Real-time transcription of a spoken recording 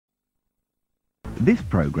This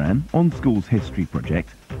programme on Schools History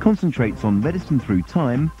Project concentrates on medicine through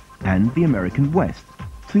time and the American West,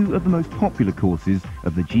 two of the most popular courses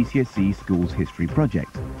of the GCSE Schools History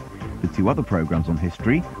Project. The two other programmes on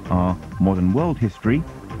history are Modern World History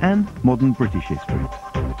and Modern British History.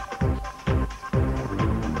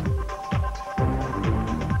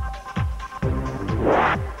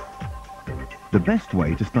 The best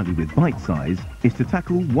way to study with Bitesize is to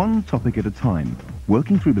tackle one topic at a time,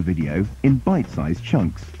 working through the video in bite-sized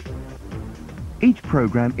chunks. Each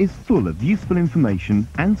programme is full of useful information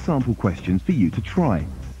and sample questions for you to try,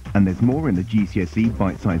 and there's more in the GCSE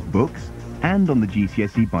Bitesize books and on the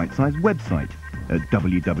GCSE Bitesize website at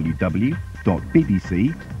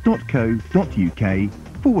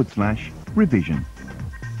www.bbc.co.uk/revision.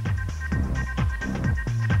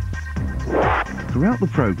 Throughout the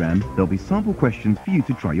programme, there'll be sample questions for you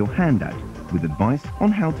to try your hand at, with advice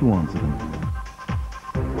on how to answer them.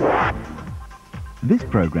 This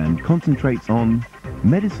programme concentrates on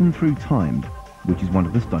medicine through time, which is one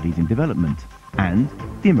of the studies in development, and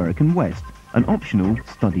the American West, an optional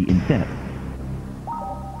study in depth.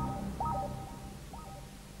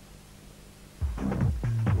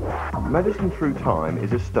 Medicine through time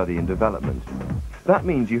is a study in development. That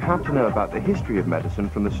means you have to know about the history of medicine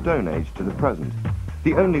from the Stone Age to the present.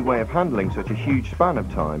 The only way of handling such a huge span of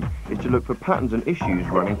time is to look for patterns and issues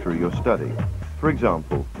running through your study. For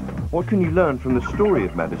example, what can you learn from the story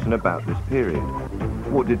of medicine about this period?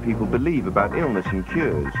 What did people believe about illness and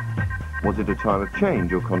cures? Was it a time of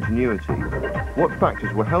change or continuity? What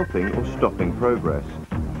factors were helping or stopping progress?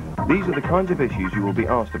 These are the kinds of issues you will be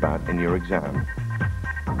asked about in your exam.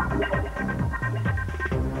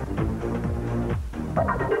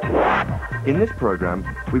 In this programme,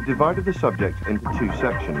 we've divided the subject into two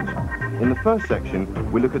sections. In the first section,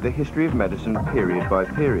 we look at the history of medicine period by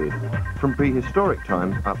period, from prehistoric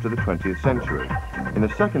times up to the 20th century. In the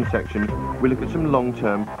second section, we look at some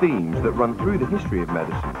long-term themes that run through the history of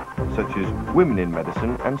medicine, such as women in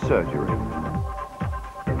medicine and surgery.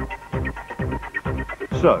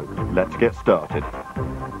 So, let's get started.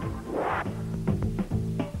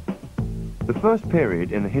 The first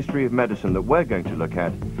period in the history of medicine that we're going to look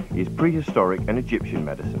at is prehistoric and Egyptian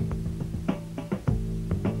medicine.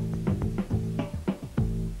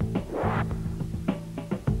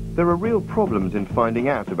 There are real problems in finding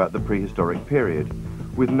out about the prehistoric period,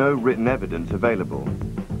 with no written evidence available.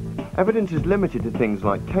 Evidence is limited to things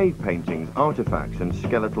like cave paintings, artifacts and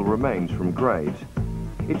skeletal remains from graves.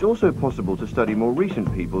 It's also possible to study more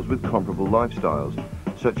recent peoples with comparable lifestyles,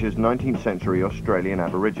 such as 19th century Australian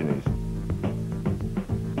Aborigines.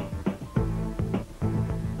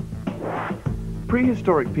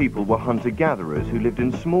 Prehistoric people were hunter-gatherers who lived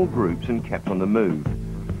in small groups and kept on the move.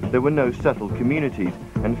 There were no settled communities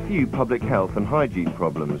and few public health and hygiene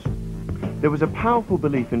problems. There was a powerful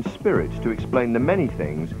belief in spirits to explain the many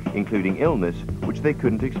things, including illness, which they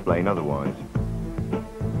couldn't explain otherwise.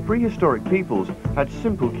 Prehistoric peoples had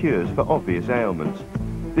simple cures for obvious ailments.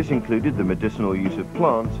 This included the medicinal use of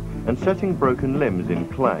plants and setting broken limbs in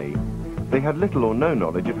clay. They had little or no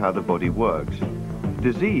knowledge of how the body works.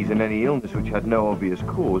 Disease and any illness which had no obvious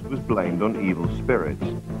cause was blamed on evil spirits.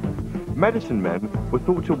 Medicine men were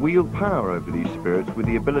thought to wield power over these spirits with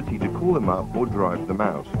the ability to call them up or drive them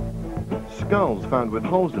out. Skulls found with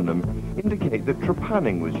holes in them indicate that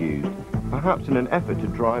trepanning was used, perhaps in an effort to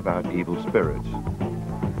drive out evil spirits.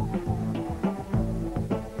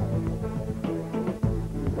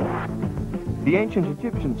 The ancient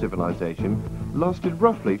Egyptian civilization lasted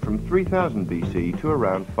roughly from 3000 BC to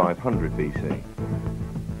around 500 BC.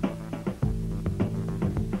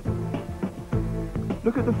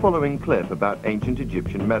 Look at the following clip about ancient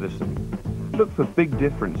Egyptian medicine. Look for big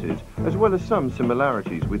differences as well as some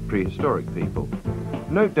similarities with prehistoric people.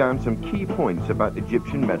 Note down some key points about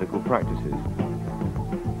Egyptian medical practices.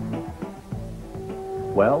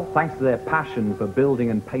 Well, thanks to their passion for building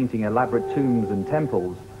and painting elaborate tombs and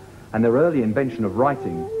temples, and their early invention of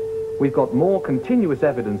writing, we've got more continuous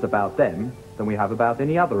evidence about them than we have about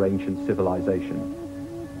any other ancient civilization.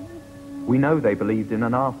 We know they believed in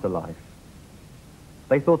an afterlife.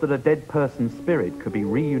 They thought that a dead person's spirit could be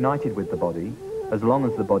reunited with the body as long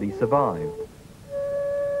as the body survived.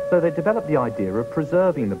 So they developed the idea of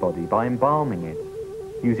preserving the body by embalming it,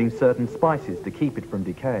 using certain spices to keep it from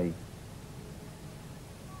decay.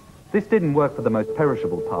 This didn't work for the most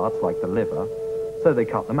perishable parts, like the liver, so they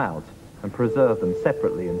cut them out and preserved them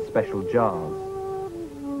separately in special jars.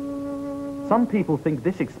 Some people think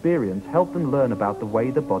this experience helped them learn about the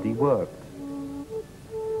way the body worked.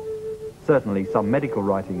 Certainly, some medical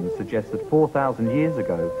writings suggest that 4,000 years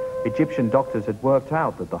ago, Egyptian doctors had worked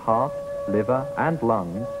out that the heart, liver, and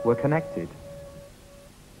lungs were connected.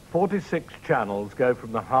 46 channels go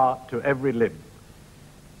from the heart to every limb.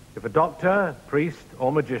 If a doctor, priest,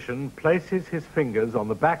 or magician places his fingers on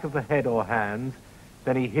the back of the head or hands,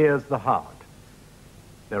 then he hears the heart.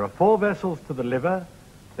 There are 4 vessels to the liver,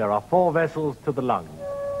 there are 4 vessels to the lungs.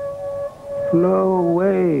 Flow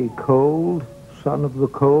away, cold, son of the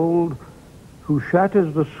cold, who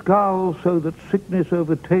shatters the skull so that sickness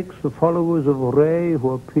overtakes the followers of Re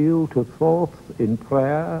who appeal to Thoth in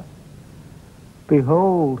prayer.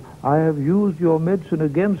 Behold, I have used your medicine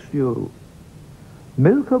against you.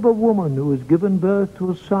 Milk of a woman who has given birth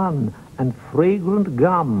to a son, and fragrant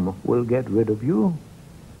gum will get rid of you.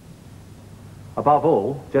 Above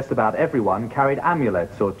all, just about everyone carried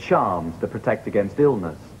amulets or charms to protect against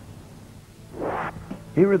illness.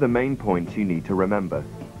 Here are the main points you need to remember.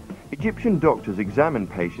 Egyptian doctors examined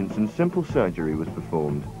patients and simple surgery was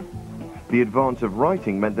performed. The advance of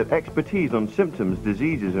writing meant that expertise on symptoms,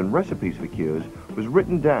 diseases and recipes for cures was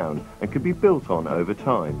written down and could be built on over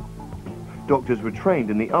time. Doctors were trained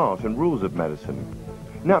in the art and rules of medicine.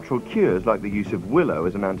 Natural cures like the use of willow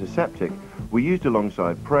as an antiseptic were used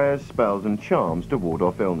alongside prayers, spells and charms to ward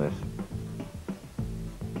off illness.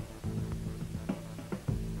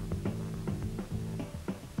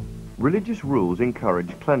 Religious rules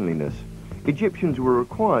encouraged cleanliness. Egyptians were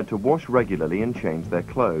required to wash regularly and change their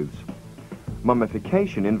clothes.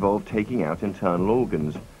 Mummification involved taking out internal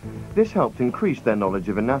organs. This helped increase their knowledge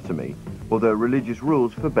of anatomy, although religious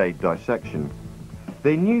rules forbade dissection.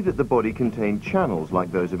 They knew that the body contained channels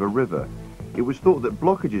like those of a river. It was thought that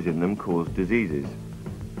blockages in them caused diseases.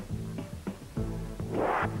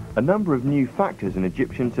 A number of new factors in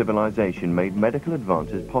Egyptian civilization made medical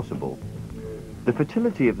advances possible. The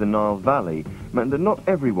fertility of the Nile Valley meant that not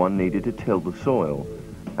everyone needed to till the soil.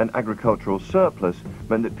 An agricultural surplus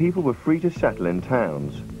meant that people were free to settle in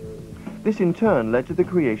towns. This in turn led to the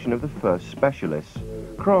creation of the first specialists,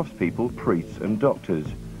 craftspeople, priests and doctors.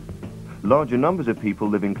 Larger numbers of people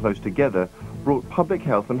living close together brought public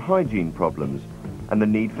health and hygiene problems, and the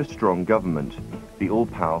need for strong government, the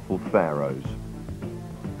all-powerful pharaohs.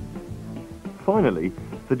 Finally,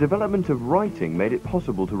 the development of writing made it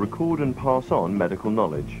possible to record and pass on medical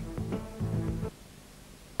knowledge.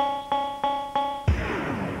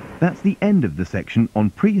 That's the end of the section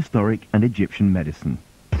on prehistoric and Egyptian medicine.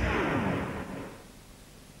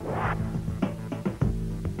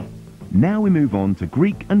 Now we move on to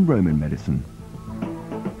Greek and Roman medicine.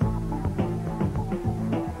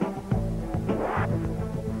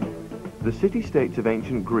 The city-states of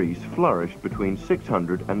ancient Greece flourished between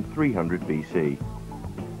 600 and 300 BC.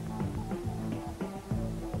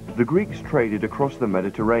 The Greeks traded across the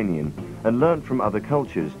Mediterranean and learnt from other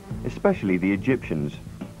cultures, especially the Egyptians.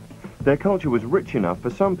 Their culture was rich enough for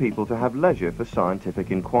some people to have leisure for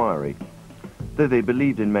scientific inquiry. Though they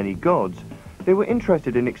believed in many gods, they were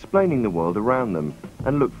interested in explaining the world around them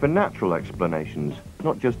and looked for natural explanations,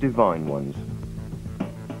 not just divine ones.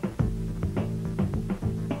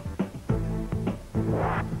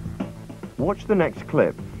 Watch the next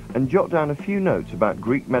clip and jot down a few notes about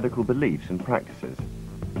Greek medical beliefs and practices.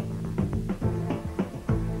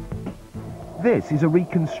 This is a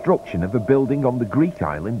reconstruction of a building on the Greek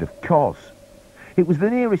island of Kos. It was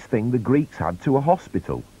the nearest thing the Greeks had to a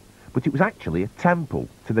hospital, but it was actually a temple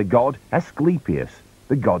to the god Asclepius,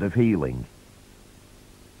 the god of healing.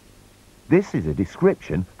 This is a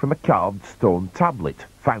description from a carved stone tablet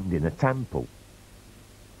found in a temple.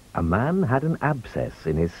 A man had an abscess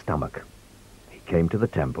in his stomach. He came to the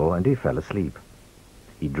temple and he fell asleep.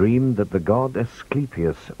 He dreamed that the god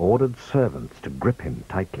Asclepius ordered servants to grip him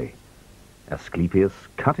tightly. Asclepius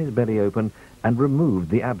cut his belly open and removed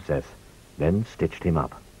the abscess, then stitched him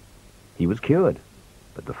up. He was cured,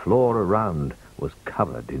 but the floor around was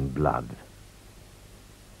covered in blood.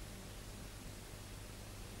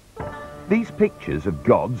 These pictures of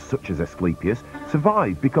gods such as Asclepius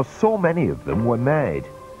survive because so many of them were made.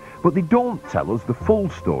 But they don't tell us the full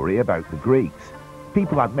story about the Greeks.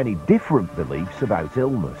 People had many different beliefs about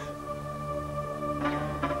illness.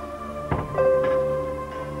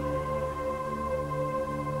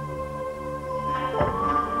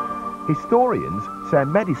 Historians say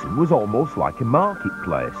medicine was almost like a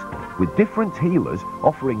marketplace, with different healers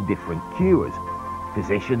offering different cures.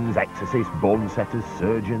 Physicians, exorcists, bone setters,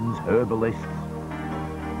 surgeons, herbalists.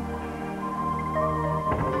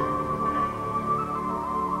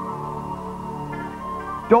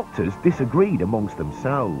 Doctors disagreed amongst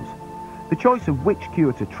themselves. The choice of which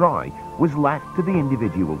cure to try was left to the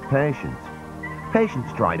individual patient.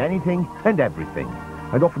 Patients tried anything and everything,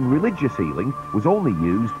 and often religious healing was only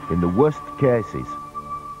used in the worst cases.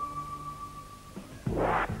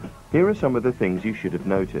 Here are some of the things you should have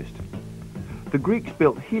noticed. The Greeks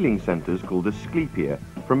built healing centres called Asclepia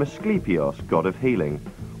from Asclepios, god of healing,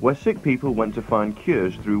 where sick people went to find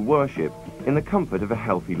cures through worship in the comfort of a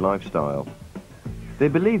healthy lifestyle. They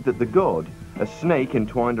believed that the god, a snake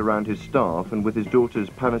entwined around his staff and with his daughters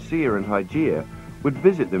Panacea and Hygeia, would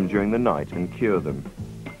visit them during the night and cure them.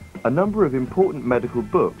 A number of important medical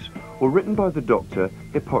books were written by the doctor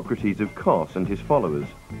Hippocrates of Kos and his followers.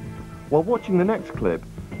 While watching the next clip,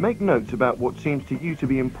 make notes about what seems to you to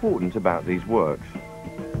be important about these works.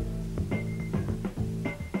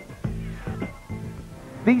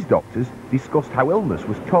 These doctors discussed how illness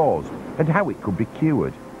was caused and how it could be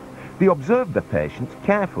cured. They observed the patients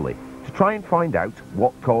carefully to try and find out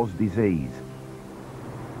what caused disease.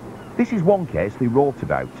 This is one case they wrote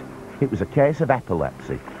about. It was a case of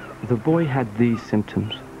epilepsy. The boy had these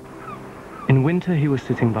symptoms. In winter he was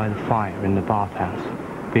sitting by the fire in the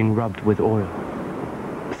bathhouse, being rubbed with oil.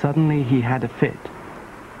 Suddenly he had a fit.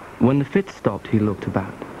 When the fit stopped, he looked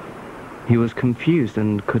about. He was confused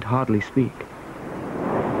and could hardly speak.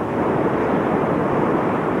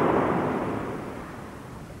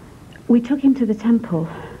 We took him to the temple.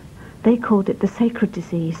 They called it the sacred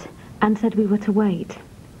disease and said we were to wait.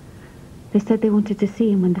 They said they wanted to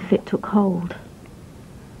see him when the fit took hold.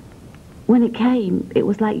 When it came, it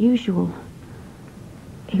was like usual.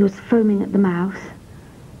 He was foaming at the mouth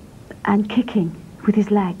and kicking with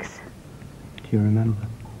his legs. Do you remember?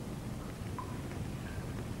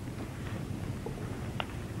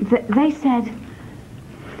 They said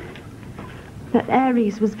that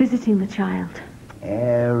Ares was visiting the child.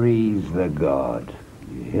 Ares the god.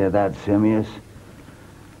 You hear that, Simius?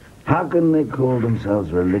 How can they call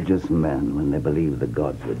themselves religious men when they believe the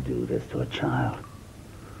gods would do this to a child?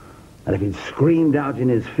 And if he'd screamed out in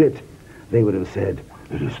his fit, they would have said,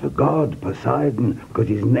 "It is the god Poseidon, because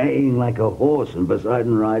he's neighing like a horse, and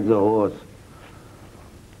Poseidon rides a horse."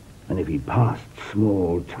 And if he passed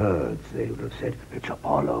small turds, they would have said, "It's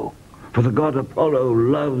Apollo, for the god Apollo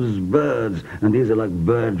loves birds, and these are like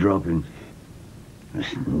bird droppings."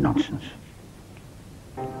 It's nonsense.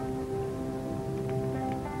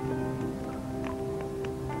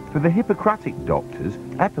 For the Hippocratic doctors,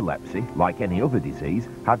 epilepsy, like any other disease,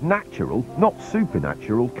 had natural, not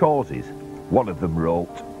supernatural causes. One of them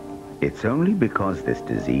wrote, It's only because this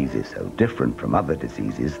disease is so different from other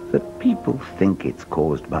diseases that people think it's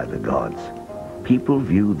caused by the gods. People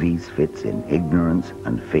view these fits in ignorance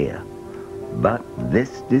and fear. But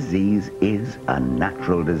this disease is a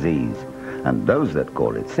natural disease, and those that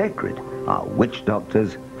call it sacred are witch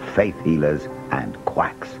doctors, faith healers, and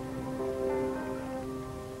quacks.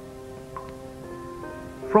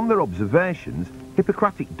 From their observations,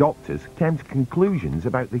 Hippocratic doctors came to conclusions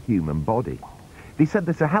about the human body. They said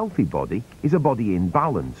that a healthy body is a body in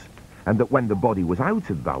balance, and that when the body was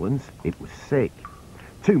out of balance, it was sick.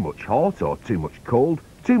 Too much hot or too much cold,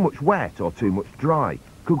 too much wet or too much dry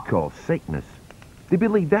could cause sickness. They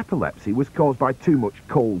believed epilepsy was caused by too much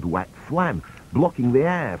cold, wet phlegm, blocking the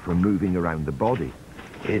air from moving around the body.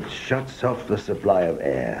 It shuts off the supply of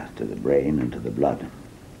air to the brain and to the blood.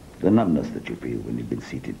 The numbness that you feel when you've been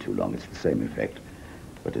seated too long, it's the same effect.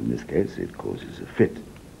 But in this case, it causes a fit.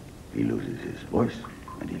 He loses his voice,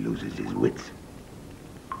 and he loses his wits.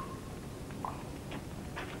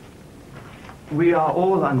 We are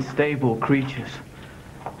all unstable creatures.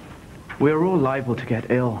 We are all liable to get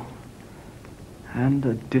ill. And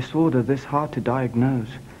a disorder this hard to diagnose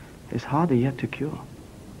is harder yet to cure.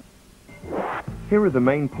 Here are the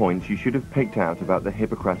main points you should have picked out about the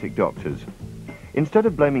Hippocratic doctors. Instead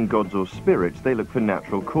of blaming gods or spirits, they look for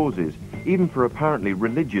natural causes, even for apparently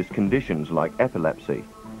religious conditions like epilepsy.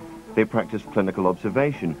 They practiced clinical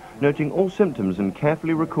observation, noting all symptoms and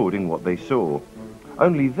carefully recording what they saw.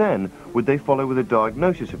 Only then would they follow with a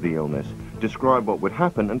diagnosis of the illness, describe what would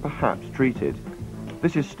happen and perhaps treat it.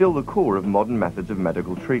 This is still the core of modern methods of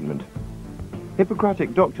medical treatment.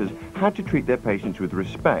 Hippocratic doctors had to treat their patients with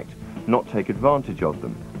respect, not take advantage of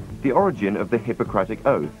them. The origin of the Hippocratic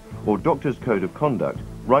Oath, or Doctor's Code of Conduct,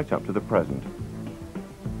 right up to the present.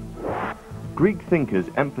 Greek thinkers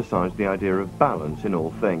emphasized the idea of balance in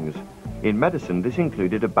all things. In medicine, this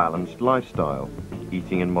included a balanced lifestyle,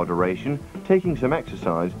 eating in moderation, taking some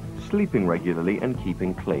exercise, sleeping regularly, and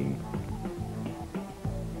keeping clean.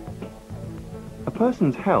 A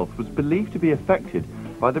person's health was believed to be affected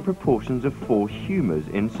by the proportions of 4 humours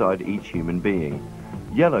inside each human being: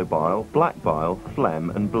 yellow bile, black bile,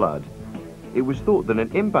 phlegm, and blood. It was thought that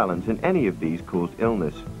an imbalance in any of these caused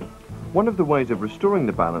illness. One of the ways of restoring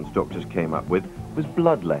the balance doctors came up with was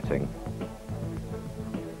bloodletting.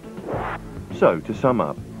 So, to sum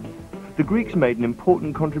up, the Greeks made an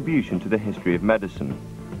important contribution to the history of medicine.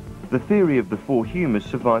 The theory of the four humours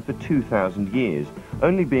survived for 2,000 years,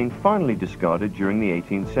 only being finally discarded during the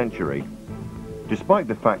 18th century. Despite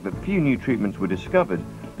the fact that few new treatments were discovered,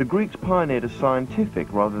 the Greeks pioneered a scientific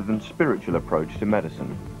rather than spiritual approach to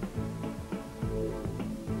medicine.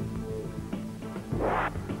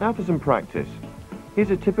 Now for some practice. Here's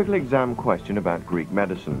a typical exam question about Greek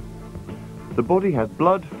medicine. The body has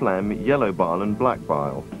blood, phlegm, yellow bile and black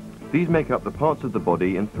bile. These make up the parts of the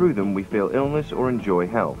body, and through them we feel illness or enjoy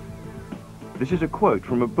health. This is a quote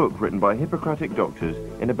from a book written by Hippocratic doctors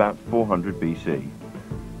in about 400 BC.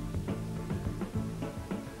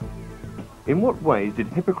 In what ways did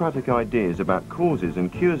Hippocratic ideas about causes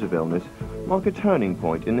and cures of illness mark a turning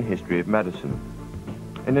point in the history of medicine?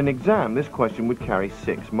 In an exam, this question would carry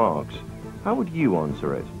 6 marks. How would you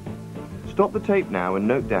answer it? Stop the tape now and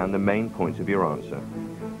note down the main points of your answer.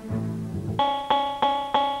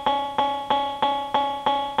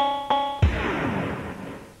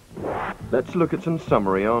 Let's look at some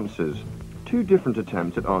summary answers. 2 different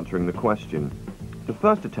attempts at answering the question. The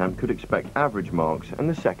first attempt could expect average marks and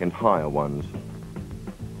the second higher ones.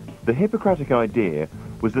 The Hippocratic idea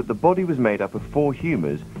was that the body was made up of 4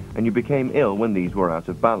 humours and you became ill when these were out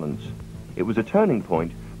of balance. It was a turning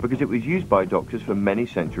point because it was used by doctors for many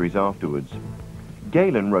centuries afterwards.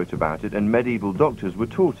 Galen wrote about it and medieval doctors were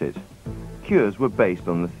taught it. Cures were based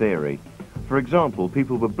on the theory. For example,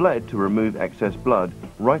 people were bled to remove excess blood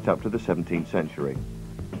right up to the 17th century.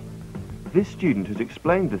 This student has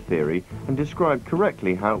explained the theory and described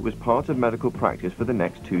correctly how it was part of medical practice for the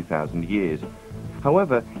next 2,000 years.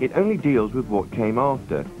 However, it only deals with what came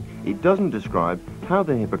after. It doesn't describe how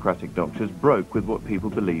the Hippocratic doctors broke with what people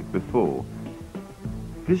believed before.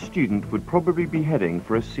 This student would probably be heading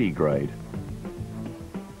for a C grade.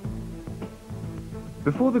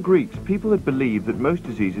 Before the Greeks, people had believed that most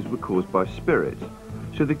diseases were caused by spirits,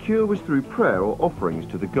 so the cure was through prayer or offerings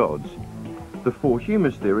to the gods. The 4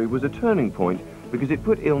 humours theory was a turning point because it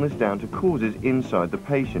put illness down to causes inside the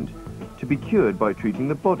patient, to be cured by treating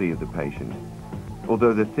the body of the patient.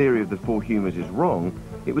 Although the theory of the 4 humours is wrong,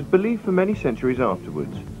 it was believed for many centuries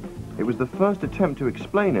afterwards. It was the first attempt to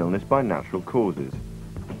explain illness by natural causes.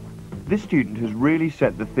 This student has really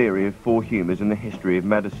set the theory of 4 humours in the history of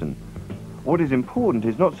medicine. What is important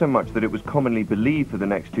is not so much that it was commonly believed for the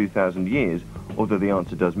next 2,000 years, although the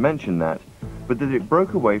answer does mention that, but that it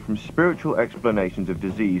broke away from spiritual explanations of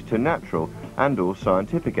disease to natural and/or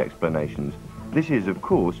scientific explanations. This is, of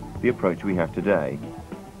course, the approach we have today.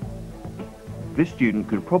 This student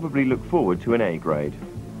could probably look forward to an A grade.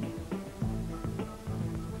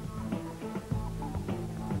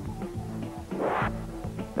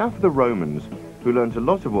 Now for the Romans, who learnt a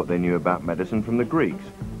lot of what they knew about medicine from the Greeks,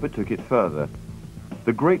 but took it further.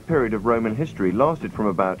 The great period of Roman history lasted from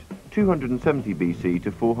about 270 BC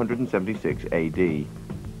to 476 AD.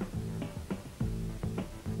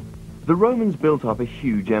 The Romans built up a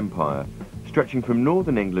huge empire, stretching from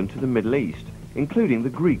northern England to the Middle East, including the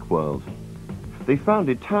Greek world. They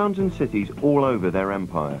founded towns and cities all over their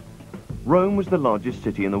empire. Rome was the largest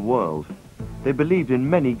city in the world. They believed in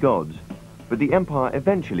many gods, but the empire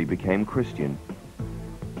eventually became Christian.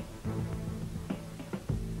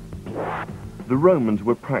 The Romans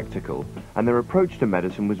were practical, and their approach to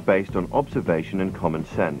medicine was based on observation and common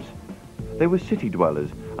sense. They were city dwellers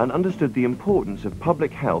and understood the importance of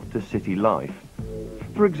public health to city life.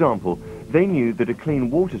 For example, they knew that a clean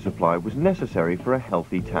water supply was necessary for a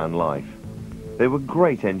healthy town life. They were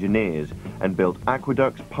great engineers and built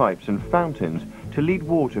aqueducts, pipes and fountains to lead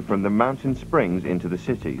water from the mountain springs into the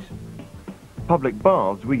cities. Public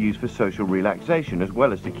baths were used for social relaxation as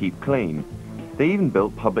well as to keep clean. They even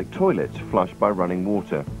built public toilets flushed by running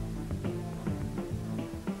water.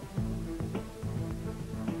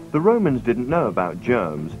 The Romans didn't know about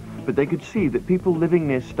germs, but they could see that people living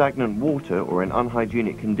near stagnant water or in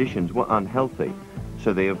unhygienic conditions were unhealthy,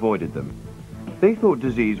 so they avoided them. They thought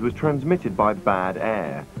disease was transmitted by bad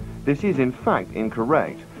air. This is in fact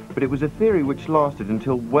incorrect, but it was a theory which lasted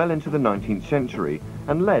until well into the 19th century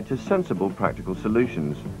and led to sensible practical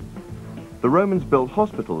solutions. The Romans built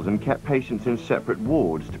hospitals and kept patients in separate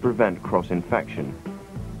wards to prevent cross-infection.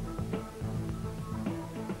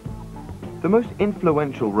 The most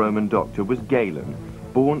influential Roman doctor was Galen,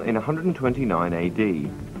 born in 129 AD.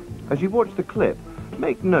 As you watch the clip,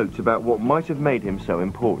 make notes about what might have made him so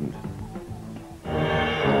important.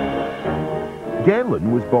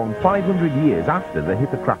 Galen was born 500 years after the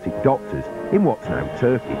Hippocratic doctors in what's now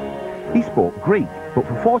Turkey. He spoke Greek, but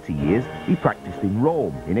for 40 years he practiced in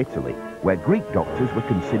Rome, in Italy, where Greek doctors were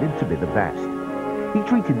considered to be the best. He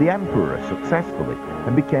treated the emperor successfully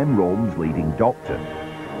and became Rome's leading doctor.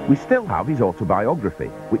 We still have his autobiography,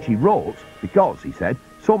 which he wrote because, he said,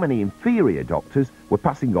 so many inferior doctors were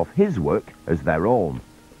passing off his work as their own.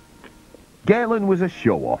 Galen was a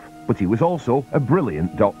show-off, but he was also a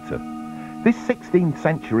brilliant doctor. This 16th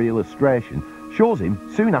century illustration shows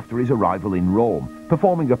him soon after his arrival in Rome,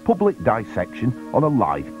 performing a public dissection on a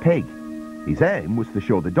live pig. His aim was to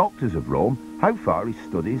show the doctors of Rome how far his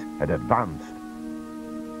studies had advanced.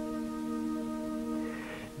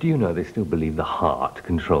 Do you know they still believe the heart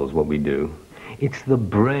controls what we do? It's the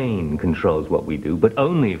brain controls what we do, but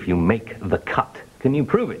only if you make the cut. Can you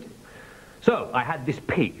prove it? So, I had this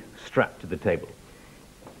pig strapped to the table.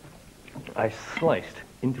 I sliced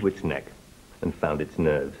into its neck and found its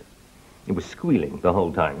nerves. It was squealing the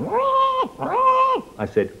whole time. I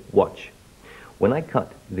said, watch. When I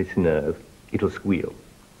cut this nerve, it'll squeal.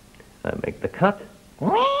 I make the cut.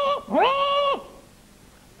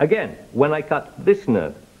 Again, when I cut this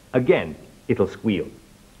nerve, again, it'll squeal.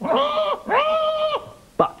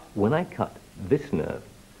 But when I cut this nerve,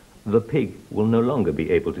 the pig will no longer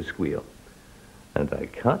be able to squeal. And I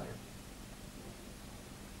cut,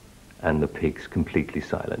 and the pig's completely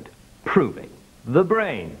silent, proving the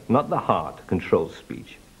brain, not the heart, controls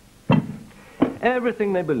speech.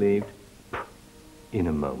 Everything they believed, in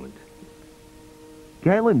a moment.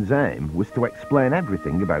 Galen's aim was to explain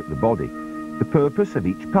everything about the body, the purpose of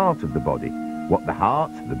each part of the body, what the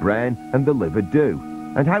heart, the brain and the liver do,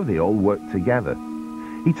 and how they all work together.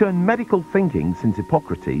 He turned medical thinking since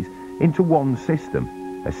Hippocrates into one system,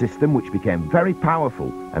 a system which became very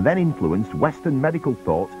powerful and then influenced Western medical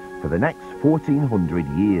thought for the next 1400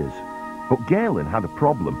 years. But Galen had a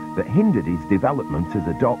problem that hindered his development as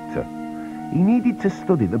a doctor. He needed to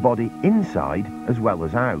study the body inside as well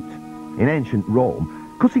as out. In ancient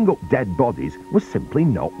Rome, cutting up dead bodies was simply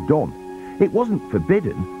not done. It wasn't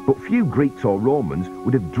forbidden, but few Greeks or Romans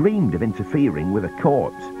would have dreamed of interfering with a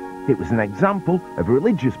corpse. It was an example of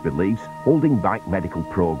religious beliefs holding back medical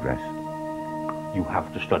progress. You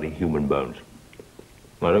have to study human bones.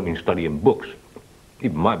 I don't mean study in books,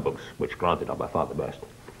 even my books, which granted are by far the best.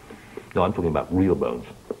 No, I'm talking about real bones,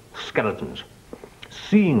 skeletons,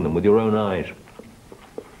 seeing them with your own eyes,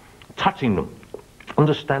 touching them,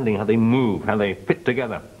 understanding how they move, how they fit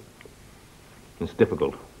together. It's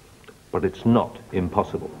difficult, but it's not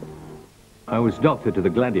impossible. I was doctor to the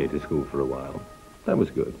gladiator school for a while. That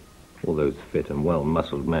was good. All those fit and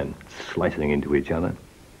well-muscled men slicing into each other.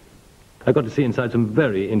 I got to see inside some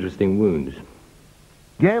very interesting wounds.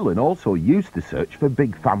 Galen also used to search for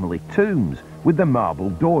big family tombs with the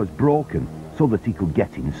marble doors broken so that he could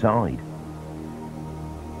get inside.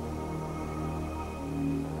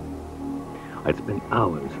 I'd spent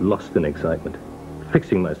hours lost in excitement,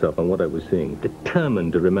 fixing myself on what I was seeing,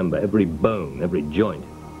 determined to remember every bone, every joint.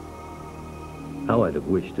 How I'd have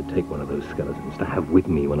wished to take one of those skeletons to have with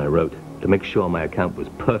me when I wrote, to make sure my account was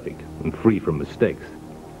perfect and free from mistakes.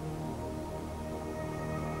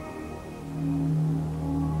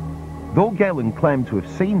 Though Galen claimed to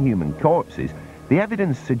have seen human corpses, the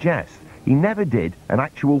evidence suggests he never did an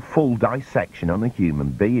actual full dissection on a human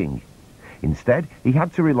being. Instead, he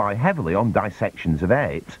had to rely heavily on dissections of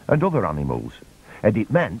apes and other animals. And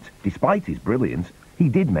it meant, despite his brilliance, he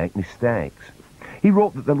did make mistakes. He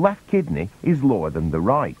wrote that the left kidney is lower than the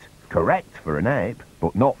right, correct for an ape,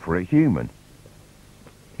 but not for a human.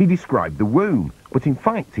 He described the womb, but in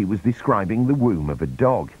fact he was describing the womb of a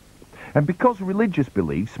dog. And because religious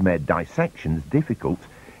beliefs made dissections difficult,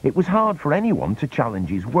 it was hard for anyone to challenge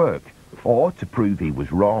his work, or to prove he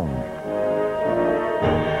was wrong.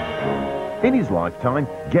 In his lifetime,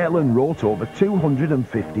 Galen wrote over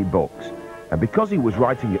 250 books, and because he was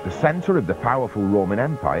writing at the centre of the powerful Roman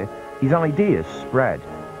Empire, his ideas spread.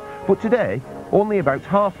 But today, only about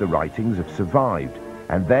half the writings have survived,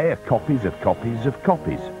 and they are copies of copies of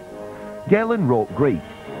copies. Galen wrote Greek,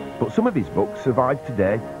 but some of his books survive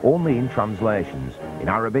today only in translations, in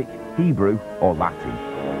Arabic, Hebrew or Latin.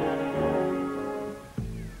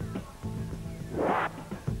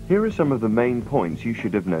 Here are some of the main points you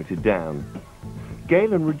should have noted down.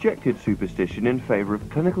 Galen rejected superstition in favour of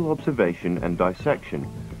clinical observation and dissection.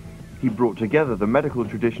 He brought together the medical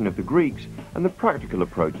tradition of the Greeks and the practical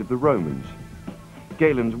approach of the Romans.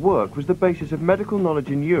 Galen's work was the basis of medical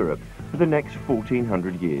knowledge in Europe for the next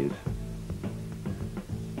 1400 years.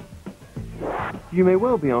 You may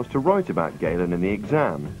well be asked to write about Galen in the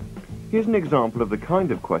exam. Here's an example of the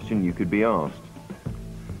kind of question you could be asked.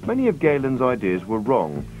 Many of Galen's ideas were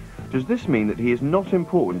wrong. Does this mean that he is not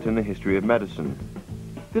important in the history of medicine?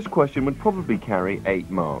 This question would probably carry 8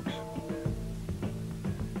 marks.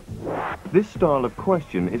 This style of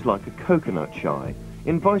question is like a coconut shy,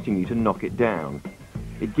 inviting you to knock it down.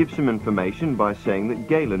 It gives some information by saying that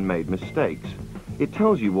Galen made mistakes. It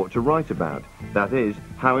tells you what to write about, That is,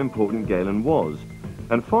 how important Galen was.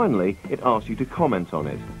 And finally, it asks you to comment on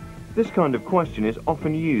it. This kind of question is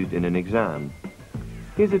often used in an exam.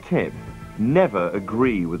 Here's a tip. Never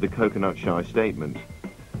agree with the coconut shy statement.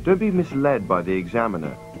 Don't be misled by the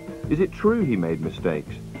examiner. Is it true he made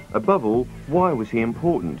mistakes? Above all, why was he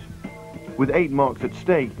important? With 8 marks at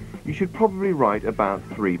stake, you should probably write about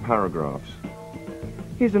 3 paragraphs.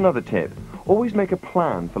 Here's another tip. Always make a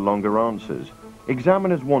plan for longer answers.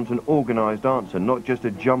 Examiners want an organised answer, not just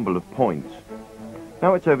a jumble of points.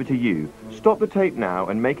 Now it's over to you. Stop the tape now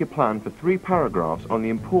and make a plan for 3 paragraphs on the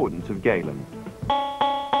importance of Galen.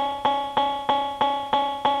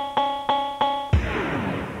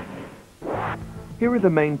 Here are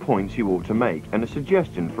the main points you ought to make and a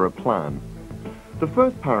suggestion for a plan. The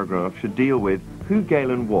first paragraph should deal with who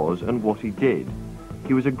Galen was and what he did.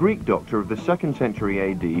 He was a Greek doctor of the 2nd century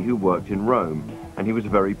AD who worked in Rome, and he was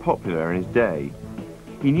very popular in his day.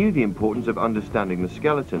 He knew the importance of understanding the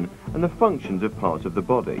skeleton and the functions of parts of the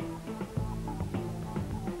body.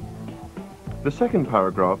 The second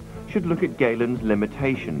paragraph should look at Galen's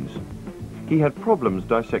limitations. He had problems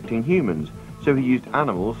dissecting humans, so he used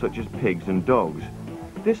animals such as pigs and dogs.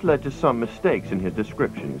 This led to some mistakes in his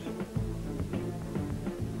descriptions.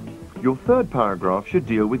 Your third paragraph should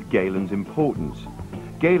deal with Galen's importance.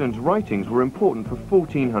 Galen's writings were important for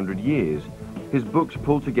 1400 years. His books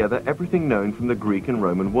pulled together everything known from the Greek and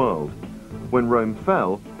Roman world. When Rome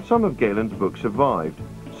fell, some of Galen's books survived,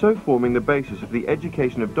 so forming the basis of the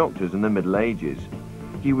education of doctors in the Middle Ages.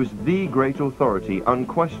 He was the great authority,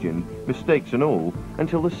 unquestioned, mistakes and all,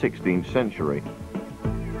 until the 16th century.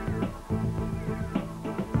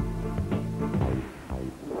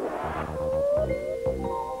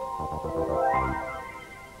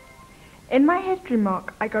 In my history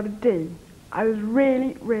mock, I got a D. I was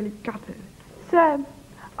really, really gutted. So,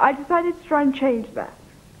 I decided to try and change that.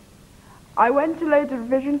 I went to loads of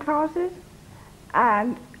revision classes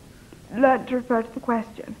and learnt to refer to the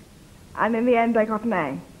question. And in the end, I got an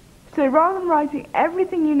A. So rather than writing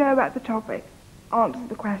everything you know about the topic, answer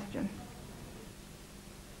the question.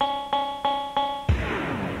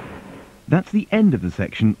 That's the end of the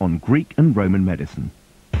section on Greek and Roman medicine.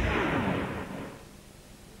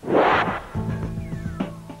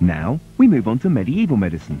 Now, we move on to medieval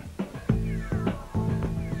medicine.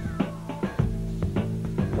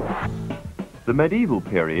 The medieval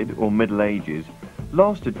period, or Middle Ages,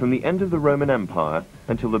 lasted from the end of the Roman Empire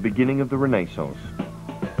until the beginning of the Renaissance.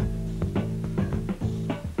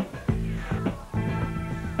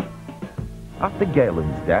 After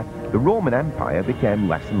Galen's death, the Roman Empire became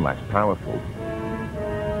less and less powerful.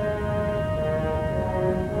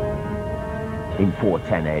 In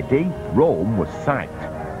 410 AD, Rome was sacked.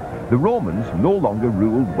 The Romans no longer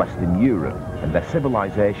ruled Western Europe, and their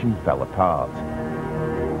civilization fell apart.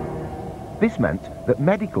 This meant that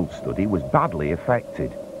medical study was badly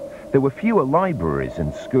affected. There were fewer libraries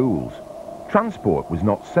and schools. Transport was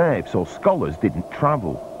not safe, so scholars didn't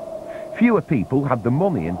travel. Fewer people had the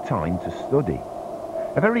money and time to study.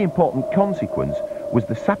 A very important consequence was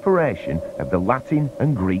the separation of the Latin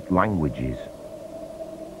and Greek languages.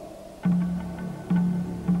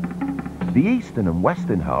 The eastern and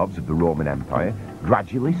western halves of the Roman Empire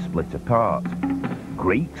gradually split apart.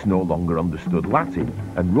 Greeks no longer understood Latin,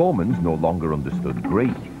 and Romans no longer understood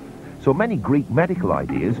Greek. So many Greek medical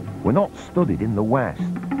ideas were not studied in the West.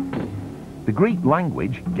 The Greek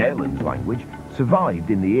language, Galen's language, survived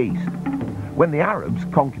in the East. When the Arabs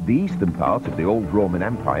conquered the eastern part of the old Roman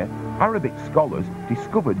Empire, Arabic scholars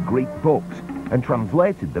discovered Greek books and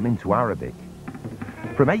translated them into Arabic.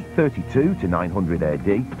 From 832 to 900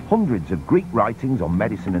 AD, hundreds of Greek writings on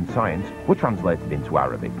medicine and science were translated into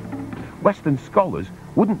Arabic. Western scholars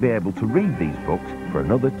wouldn't be able to read these books for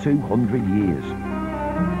another 200 years.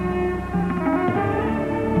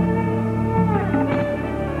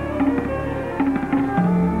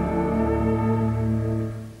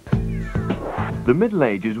 The Middle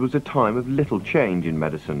Ages was a time of little change in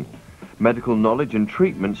medicine. Medical knowledge and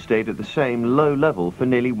treatment stayed at the same low level for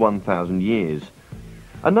nearly 1,000 years.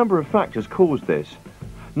 A number of factors caused this.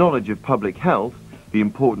 Knowledge of public health, the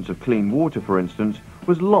importance of clean water for instance,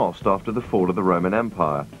 was lost after the fall of the Roman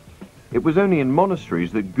Empire. It was only in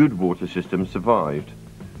monasteries that good water systems survived.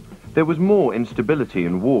 There was more instability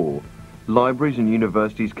and war. Libraries and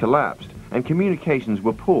universities collapsed and communications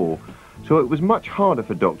were poor, so it was much harder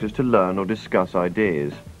for doctors to learn or discuss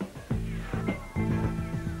ideas.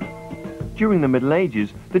 During the Middle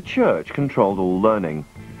Ages, the Church controlled all learning.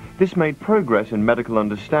 This made progress in medical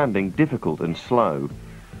understanding difficult and slow.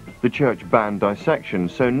 The Church banned dissection,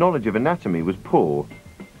 so knowledge of anatomy was poor.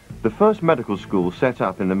 The first medical school set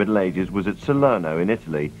up in the Middle Ages was at Salerno in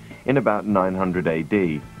Italy. in about 900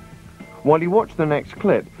 AD. While you watch the next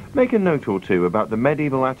clip, make a note or two about the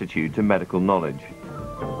medieval attitude to medical knowledge.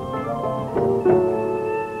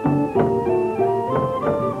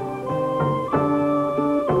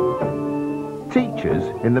 Teachers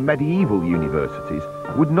in the medieval universities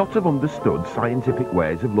would not have understood scientific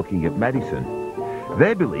ways of looking at medicine.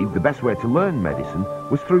 They believed the best way to learn medicine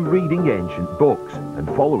was through reading ancient books and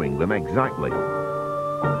following them exactly.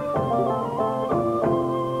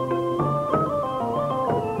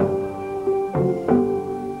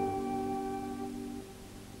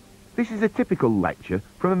 This is a typical lecture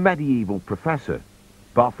from a medieval professor,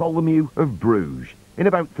 Bartholomew of Bruges, in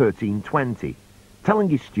about 1320, telling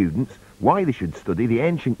his students why they should study the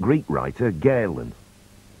ancient Greek writer Galen.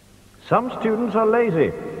 Some students are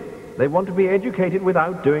lazy. They want to be educated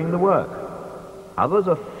without doing the work. Others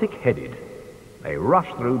are thick-headed. They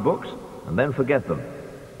rush through books and then forget them.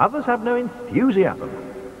 Others have no enthusiasm.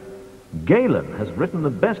 Galen has written the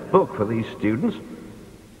best book for these students.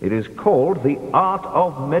 It is called The Art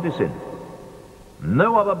of Medicine.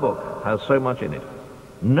 No other book has so much in it.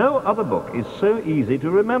 No other book is so easy to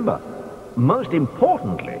remember. Most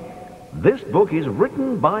importantly, this book is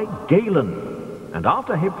written by Galen, and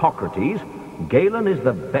after Hippocrates, Galen is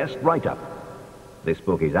the best writer. This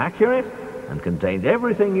book is accurate and contains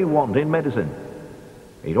everything you want in medicine.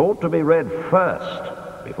 It ought to be read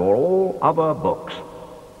first, before all other books.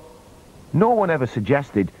 No one ever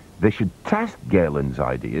suggested they should test Galen's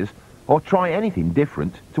ideas or try anything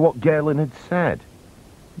different to what Galen had said.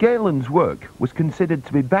 Galen's work was considered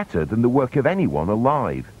to be better than the work of anyone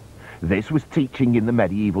alive. This was teaching in the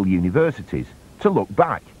medieval universities, to look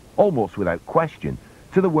back, almost without question,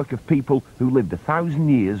 to the work of people who lived 1,000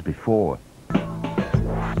 years before.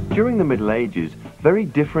 During the Middle Ages, very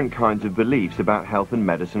different kinds of beliefs about health and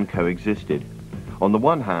medicine coexisted. On the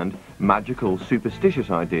one hand, magical, superstitious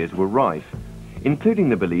ideas were rife, including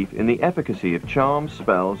the belief in the efficacy of charms,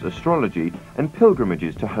 spells, astrology, and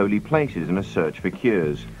pilgrimages to holy places in a search for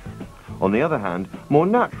cures. On the other hand, more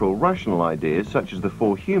natural, rational ideas such as the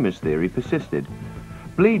four humours theory persisted.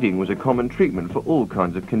 Bleeding was a common treatment for all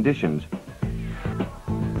kinds of conditions,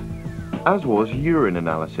 as was urine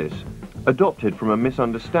analysis, adopted from a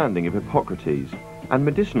misunderstanding of Hippocrates, and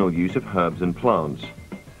medicinal use of herbs and plants.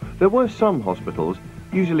 There were some hospitals,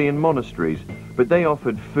 usually in monasteries, but they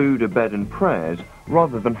offered food, a bed and prayers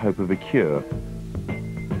rather than hope of a cure.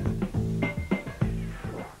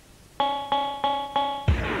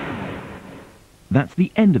 That's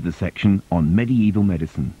the end of the section on medieval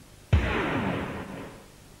medicine.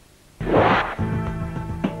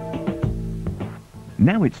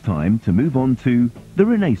 Now it's time to move on to the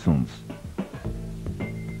Renaissance.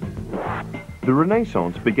 The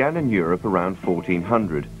Renaissance began in Europe around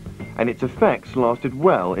 1400, and its effects lasted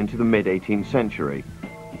well into the mid-18th century.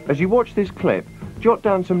 As you watch this clip, jot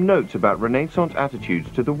down some notes about Renaissance attitudes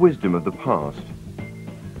to the wisdom of the past.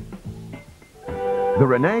 The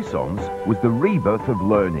Renaissance was the rebirth of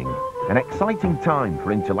learning, an exciting time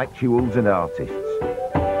for intellectuals and artists.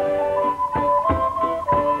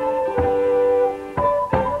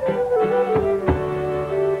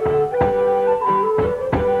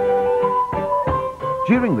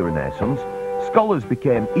 During the Renaissance, scholars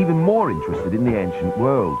became even more interested in the ancient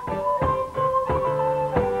world.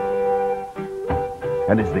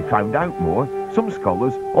 And as they found out more, some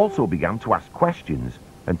scholars also began to ask questions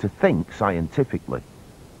and to think scientifically.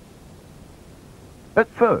 At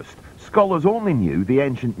first, scholars only knew the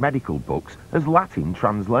ancient medical books as Latin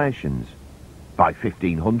translations. By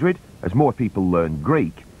 1500, as more people learned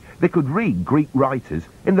Greek, they could read Greek writers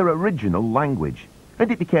in their original language, and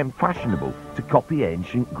it became fashionable to copy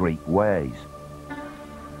ancient Greek ways.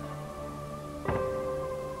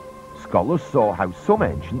 Scholars saw how some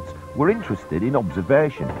ancients were interested in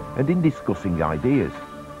observation and in discussing ideas.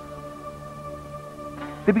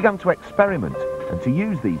 They began to experiment and to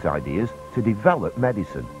use these ideas to develop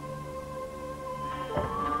medicine.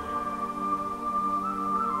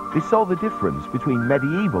 They saw the difference between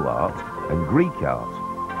medieval art and Greek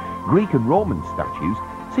art. Greek and Roman statues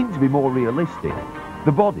seemed to be more realistic.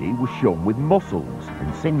 The body was shown with muscles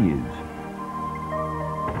and sinews.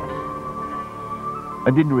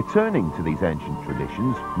 And in returning to these ancient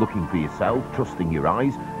traditions, looking for yourself, trusting your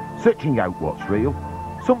eyes, searching out what's real,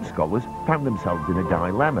 some scholars found themselves in a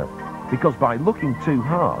dilemma, because by looking too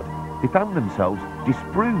hard, they found themselves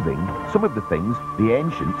disproving some of the things the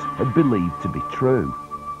ancients had believed to be true.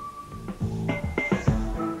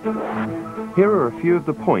 Here are a few of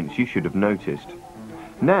the points you should have noticed.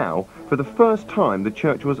 Now, for the first time, the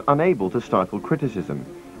Church was unable to stifle criticism,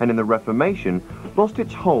 and in the Reformation, lost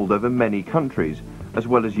its hold over many countries, as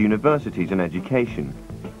well as universities and education.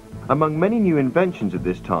 Among many new inventions at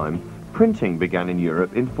this time, printing began in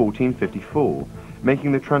Europe in 1454,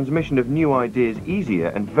 making the transmission of new ideas easier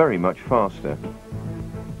and very much faster.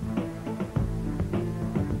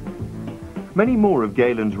 Many more of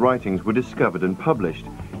Galen's writings were discovered and published,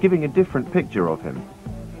 giving a different picture of him.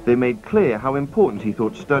 They made clear how important he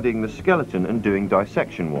thought studying the skeleton and doing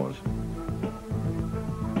dissection was.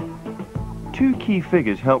 Two key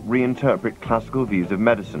figures helped reinterpret classical views of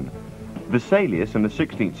medicine: Vesalius in the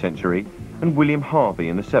 16th century and William Harvey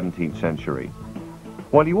in the 17th century.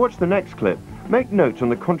 While you watch the next clip, make notes on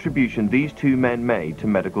the contribution these two men made to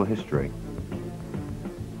medical history.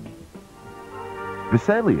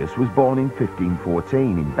 Vesalius was born in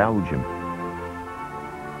 1514 in Belgium.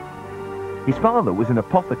 His father was an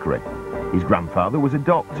apothecary. His grandfather was a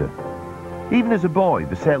doctor. Even as a boy,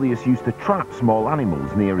 Vesalius used to trap small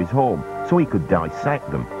animals near his home so he could dissect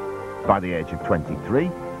them. By the age of 23,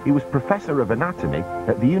 he was professor of anatomy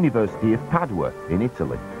at the University of Padua in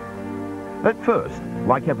Italy. At first,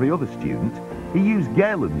 like every other student, he used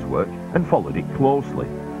Galen's work and followed it closely.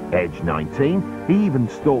 Aged 19, he even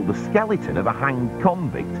stole the skeleton of a hanged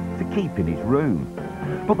convict to keep in his room.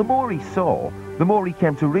 But the more he saw, the more he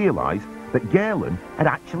came to realise that Galen had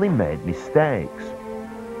actually made mistakes.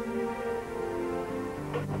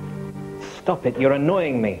 Stop it, you're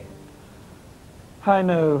annoying me. I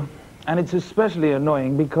know, and it's especially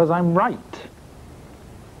annoying because I'm right.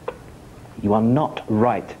 You are not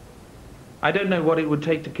right. I don't know what it would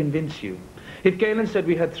take to convince you. If Galen said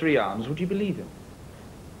we had 3 arms, would you believe him?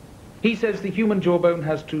 He says the human jawbone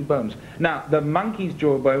has 2 bones. Now, the monkey's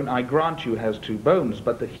jawbone, I grant you, has 2 bones,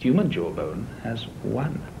 but the human jawbone has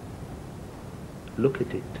 1. Look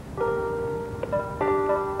at it.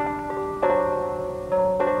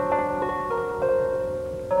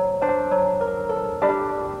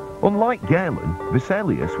 Unlike Galen,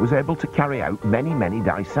 Vesalius was able to carry out many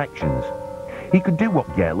dissections. He could do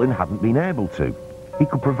what Galen hadn't been able to. He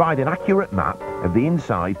could provide an accurate map of the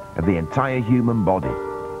inside of the entire human body.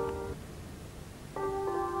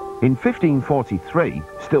 In 1543,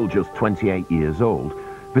 still just 28 years old,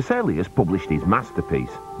 Vesalius published his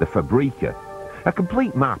masterpiece, the Fabrica, a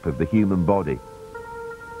complete map of the human body.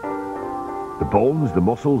 The bones, the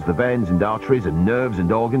muscles, the veins and arteries and nerves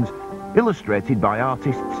and organs, illustrated by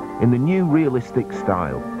artists in the new realistic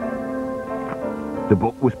style. The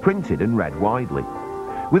book was printed and read widely.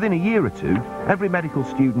 Within a year or two, every medical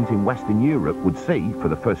student in Western Europe would see, for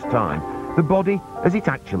the first time, the body as it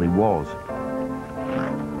actually was.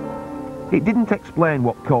 It didn't explain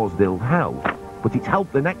what caused ill health, but it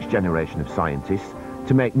helped the next generation of scientists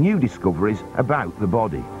to make new discoveries about the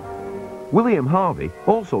body. William Harvey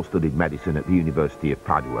also studied medicine at the University of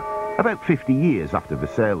Padua, about 50 years after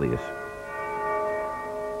Vesalius.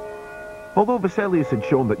 Although Vesalius had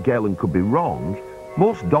shown that Galen could be wrong,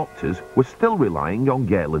 most doctors were still relying on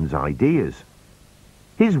Galen's ideas.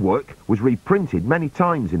 His work was reprinted many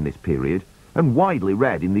times in this period and widely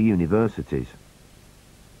read in the universities.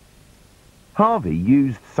 Harvey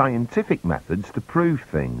used scientific methods to prove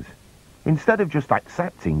things. Instead of just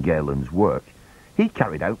accepting Galen's work, he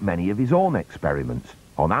carried out many of his own experiments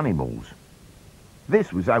on animals.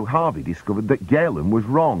 This was how Harvey discovered that Galen was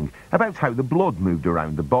wrong about how the blood moved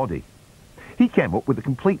around the body. He came up with a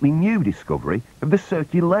completely new discovery of the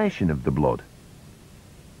circulation of the blood.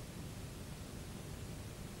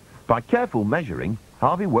 By careful measuring,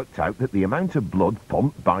 Harvey worked out that the amount of blood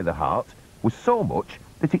pumped by the heart was so much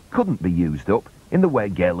that it couldn't be used up in the way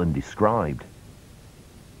Galen described.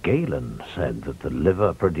 Galen said that the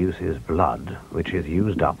liver produces blood, which is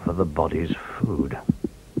used up for the body's food.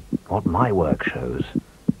 What my work shows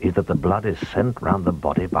is that the blood is sent round the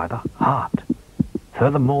body by the heart.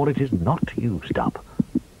 Furthermore, it is not used up.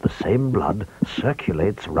 The same blood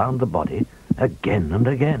circulates round the body again and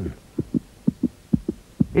again.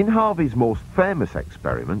 In Harvey's most famous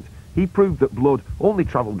experiment, he proved that blood only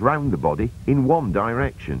travelled round the body in one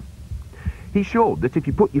direction. He showed that if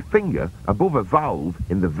you put your finger above a valve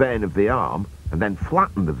in the vein of the arm and then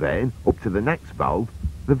flatten the vein up to the next valve,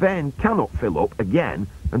 the vein cannot fill up again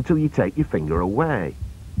until you take your finger away.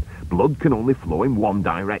 Blood can only flow in one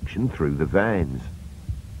direction through the veins.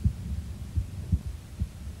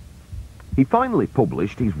 He finally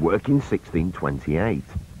published his work in 1628.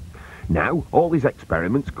 Now, all his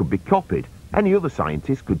experiments could be copied. Any other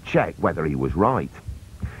scientist could check whether he was right.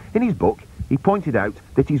 In his book, he pointed out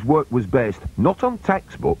that his work was based not on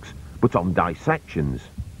textbooks, but on dissections.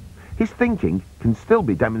 His thinking can still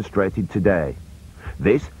be demonstrated today.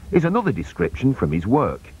 This is another description from his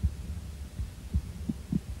work.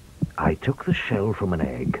 I took the shell from an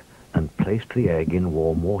egg and placed the egg in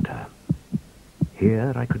warm water.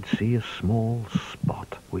 Here I could see a small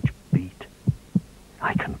spot which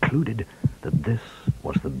I concluded that this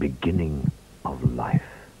was the beginning of life.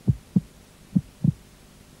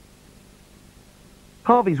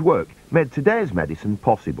 Harvey's work made today's medicine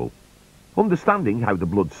possible. Understanding how the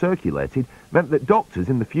blood circulated meant that doctors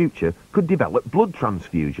in the future could develop blood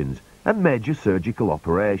transfusions and major surgical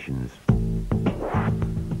operations.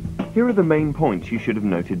 Here are the main points you should have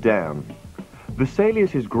noted down.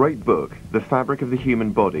 Vesalius's great book, The Fabric of the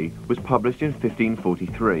Human Body, was published in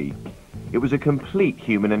 1543. It was a complete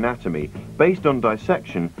human anatomy based on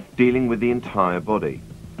dissection dealing with the entire body.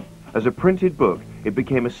 As a printed book, it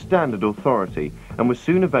became a standard authority and was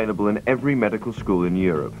soon available in every medical school in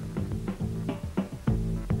Europe.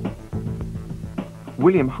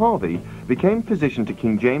 William Harvey became physician to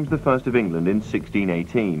King James I of England in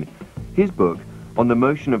 1618. His book, On the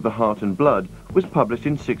Motion of the Heart and Blood, was published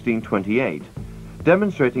in 1628,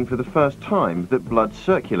 demonstrating for the first time that blood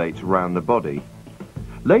circulates round the body.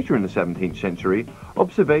 Later in the 17th century,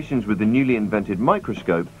 observations with the newly invented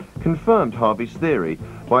microscope confirmed Harvey's theory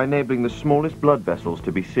by enabling the smallest blood vessels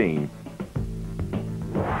to be seen.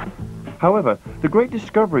 However, the great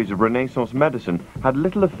discoveries of Renaissance medicine had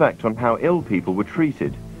little effect on how ill people were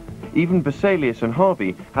treated. Even Vesalius and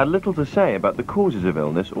Harvey had little to say about the causes of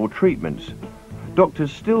illness or treatments.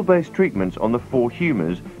 Doctors still based treatments on the four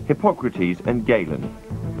humours, Hippocrates and Galen.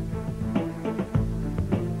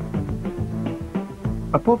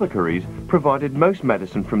 Apothecaries provided most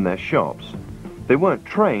medicine from their shops. They weren't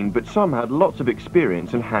trained, but some had lots of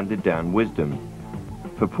experience and handed down wisdom.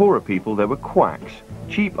 For poorer people, there were quacks,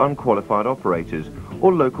 cheap unqualified operators,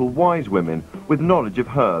 or local wise women with knowledge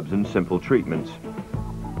of herbs and simple treatments.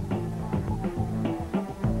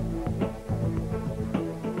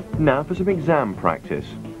 Now for some exam practice.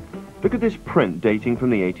 Look at this print dating from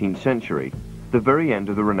the 18th century, the very end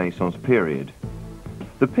of the Renaissance period.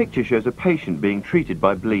 The picture shows a patient being treated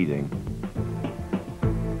by bleeding.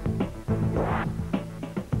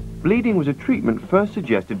 Bleeding was a treatment first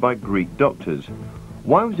suggested by Greek doctors.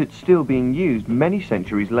 Why was it still being used many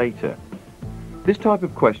centuries later? This type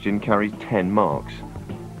of question carries 10 marks.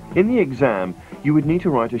 In the exam, you would need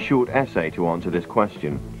to write a short essay to answer this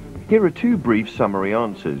question. Here are two brief summary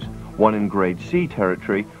answers, one in grade C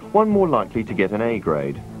territory, one more likely to get an A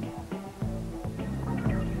grade.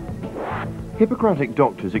 Hippocratic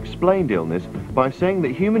doctors explained illness by saying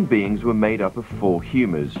that human beings were made up of four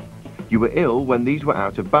humours. You were ill when these were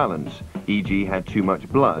out of balance, e.g. had too much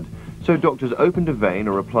blood, so doctors opened a vein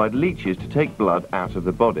or applied leeches to take blood out of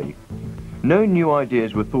the body. No new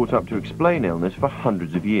ideas were thought up to explain illness for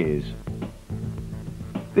hundreds of years.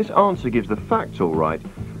 This answer gives the facts all right,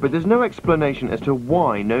 but there's no explanation as to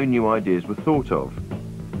why no new ideas were thought of.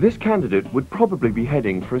 This candidate would probably be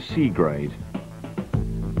heading for a C grade.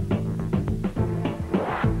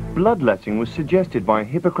 Bloodletting was suggested by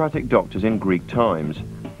Hippocratic doctors in Greek times.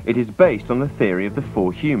 It is based on the theory of the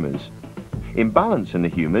four humours. Imbalance in the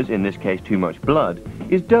humours, in this case too much blood,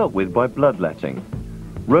 is dealt with by bloodletting.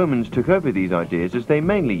 Romans took over these ideas as they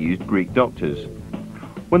mainly used Greek doctors.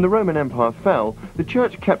 When the Roman Empire fell, the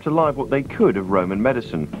Church kept alive what they could of Roman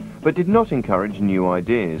medicine, but did not encourage new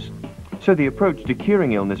ideas. So the approach to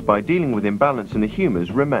curing illness by dealing with imbalance in the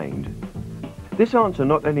humours remained. This answer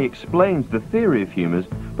not only explains the theory of humours,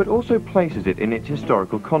 but also places it in its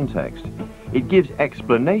historical context. It gives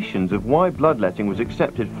explanations of why bloodletting was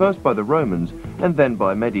accepted first by the Romans and then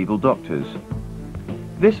by medieval doctors.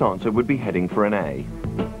 This answer would be heading for an A.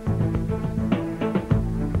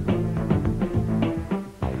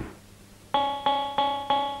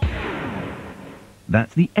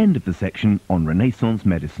 That's the end of the section on Renaissance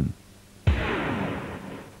medicine.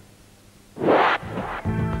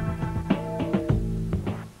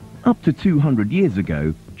 Up to 200 years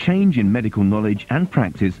ago, change in medical knowledge and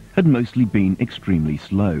practice had mostly been extremely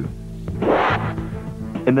slow.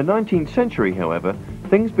 In the 19th century, however,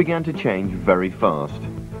 things began to change very fast.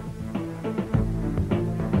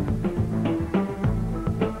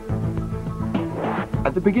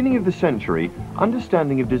 At the beginning of the century,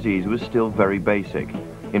 understanding of disease was still very basic.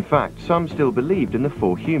 In fact, some still believed in the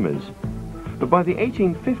four humours. But by the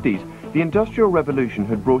 1850s, the Industrial Revolution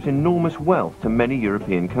had brought enormous wealth to many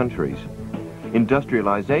European countries.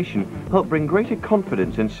 Industrialization helped bring greater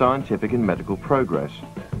confidence in scientific and medical progress.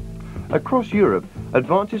 Across Europe,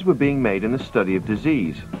 advances were being made in the study of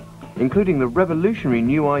disease, including the revolutionary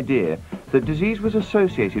new idea that disease was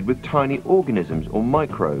associated with tiny organisms or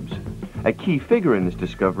microbes. A key figure in this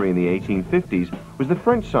discovery in the 1850s was the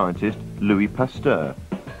French scientist Louis Pasteur.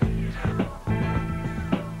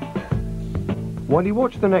 While you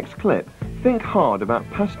watch the next clip, think hard about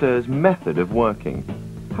Pasteur's method of working.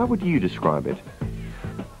 How would you describe it?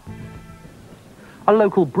 A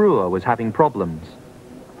local brewer was having problems.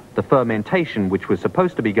 The fermentation, which was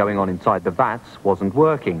supposed to be going on inside the vats, wasn't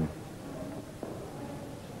working.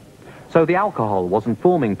 So the alcohol wasn't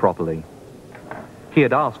forming properly. He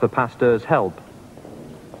had asked for Pasteur's help.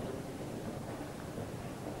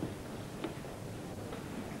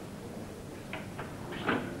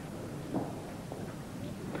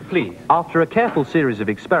 Please. After a careful series of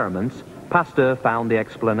experiments, Pasteur found the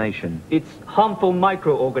explanation. It's harmful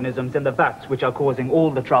microorganisms in the vats which are causing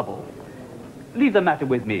all the trouble. Leave the matter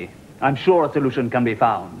with me. I'm sure a solution can be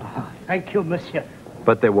found. Thank you, monsieur.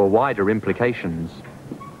 But there were wider implications.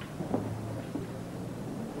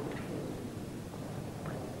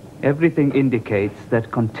 Everything indicates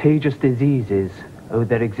that contagious diseases owe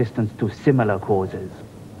their existence to similar causes.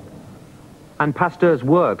 And Pasteur's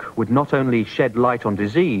work would not only shed light on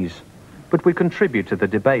disease, but would contribute to the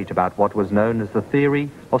debate about what was known as the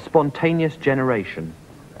theory of spontaneous generation.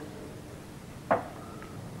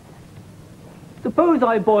 Suppose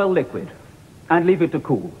I boil liquid and leave it to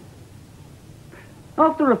cool.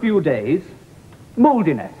 After a few days,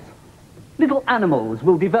 moldiness, little animals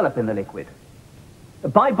will develop in the liquid.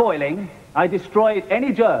 By boiling, I destroy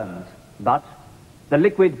any germs, but the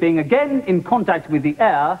liquid being again in contact with the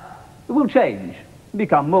air will change,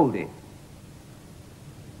 become moldy.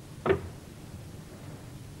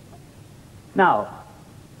 Now,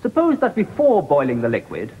 suppose that before boiling the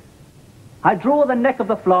liquid, I draw the neck of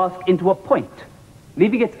the flask into a point,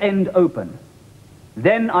 leaving its end open.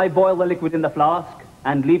 Then I boil the liquid in the flask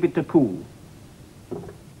and leave it to cool.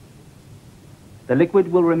 The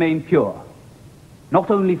liquid will remain pure,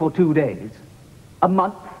 not only for 2 days, a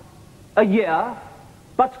month, a year,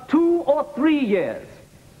 but 2 or 3 years.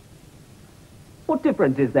 What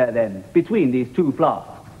difference is there then between these two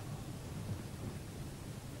flasks?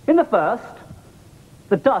 In the first,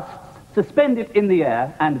 the dusts suspended in the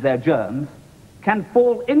air and their germs can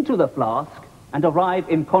fall into the flask and arrive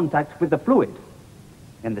in contact with the fluid.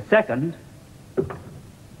 In the second,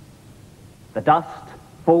 the dust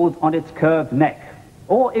falls on its curved neck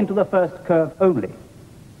or into the first curve only.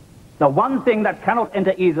 The one thing that cannot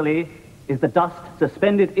enter easily is the dust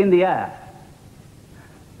suspended in the air.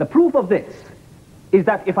 The proof of this is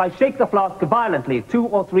that if I shake the flask violently 2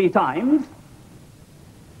 or 3 times,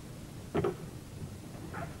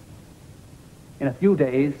 in a few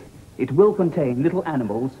days, it will contain little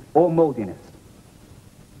animals or moldiness.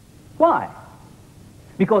 Why?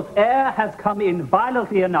 Because air has come in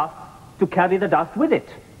violently enough to carry the dust with it.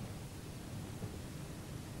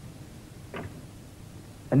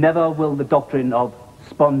 And never will the doctrine of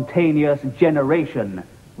spontaneous generation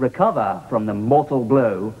recover from the mortal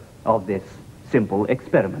blow of this simple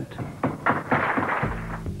experiment.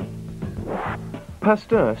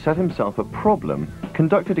 Pasteur set himself a problem,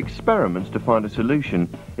 conducted experiments to find a solution,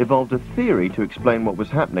 evolved a theory to explain what was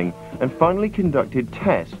happening, and finally conducted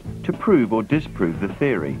tests to prove or disprove the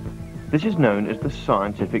theory. This is known as the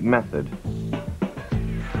scientific method.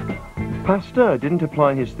 Pasteur didn't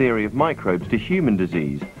apply his theory of microbes to human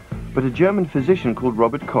disease, but a German physician called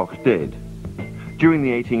Robert Koch did. During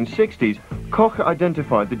the 1860s, Koch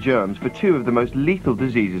identified the germs for 2 of the most lethal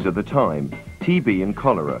diseases of the time, TB and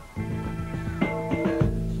cholera.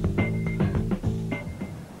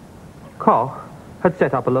 Koch had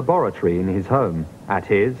set up a laboratory in his home, at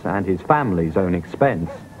his and his family's own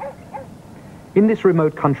expense. In this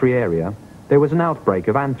remote country area, there was an outbreak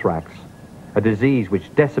of anthrax, a disease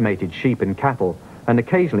which decimated sheep and cattle and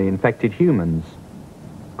occasionally infected humans.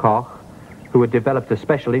 Koch, who had developed a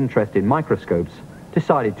special interest in microscopes,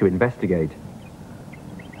 decided to investigate.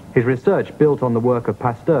 His research built on the work of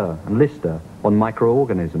Pasteur and Lister on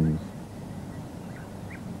microorganisms.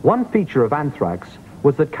 One feature of anthrax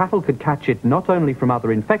was that cattle could catch it not only from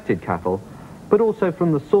other infected cattle, but also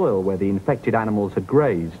from the soil where the infected animals had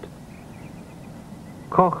grazed.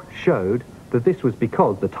 Koch showed that this was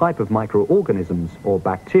because the type of microorganisms, or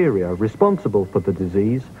bacteria, responsible for the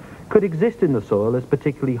disease could exist in the soil as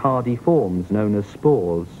particularly hardy forms known as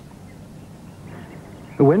spores.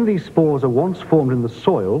 When these spores are once formed in the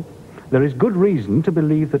soil, there is good reason to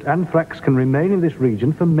believe that anthrax can remain in this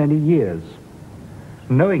region for many years.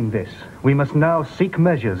 Knowing this, we must now seek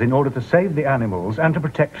measures in order to save the animals and to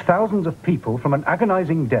protect thousands of people from an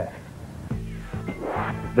agonizing death.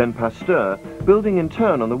 Then Pasteur, building in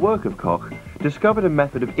turn on the work of Koch, discovered a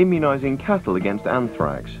method of immunizing cattle against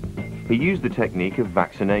anthrax. He used the technique of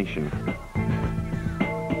vaccination.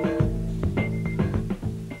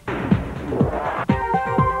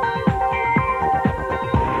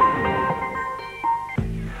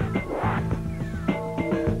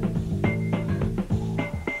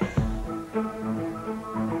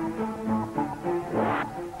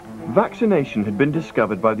 Vaccination had been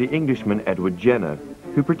discovered by the Englishman Edward Jenner.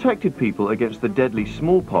 who protected people against the deadly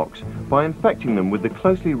smallpox by infecting them with the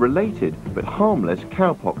closely related but harmless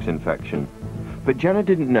cowpox infection. But Jenner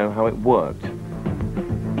didn't know how it worked.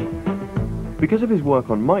 Because of his work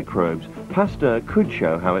on microbes, Pasteur could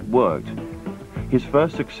show how it worked. His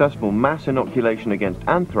first successful mass inoculation against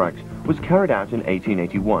anthrax was carried out in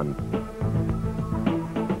 1881.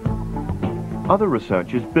 Other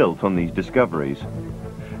researchers built on these discoveries.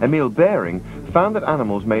 Emil Behring found that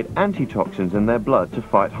animals made antitoxins in their blood to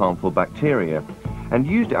fight harmful bacteria, and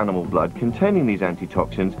used animal blood containing these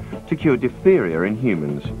antitoxins to cure diphtheria in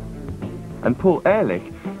humans. And Paul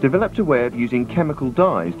Ehrlich developed a way of using chemical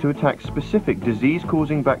dyes to attack specific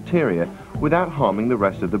disease-causing bacteria without harming the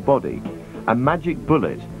rest of the body, a magic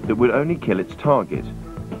bullet that would only kill its target.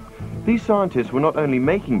 These scientists were not only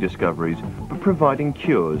making discoveries, but providing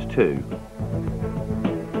cures too.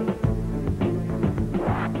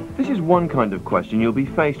 This is one kind of question you'll be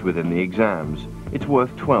faced with in the exams. It's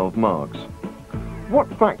worth 12 marks.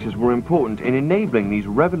 What factors were important in enabling these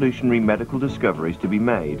revolutionary medical discoveries to be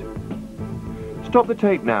made? Stop the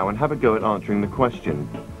tape now and have a go at answering the question.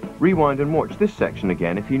 Rewind and watch this section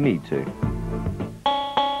again if you need to.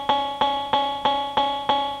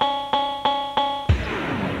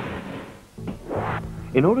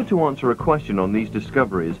 In order to answer a question on these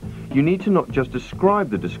discoveries, you need to not just describe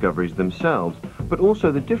the discoveries themselves, but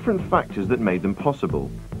also the different factors that made them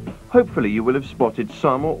possible. Hopefully you will have spotted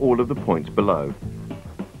some or all of the points below.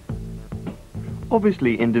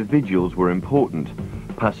 Obviously individuals were important.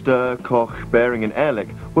 Pasteur, Koch, Behring and Ehrlich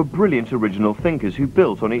were brilliant original thinkers who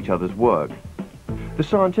built on each other's work. The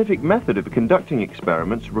scientific method of conducting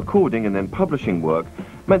experiments, recording and then publishing work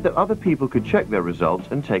meant that other people could check their results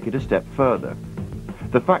and take it a step further.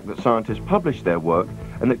 The fact that scientists published their work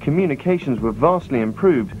and that communications were vastly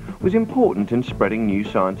improved was important in spreading new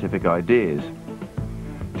scientific ideas.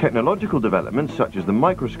 Technological developments such as the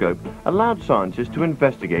microscope allowed scientists to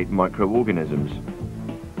investigate microorganisms.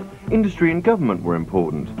 Industry and government were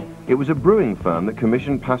important. It was a brewing firm that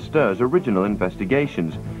commissioned Pasteur's original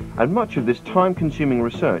investigations, and much of this time-consuming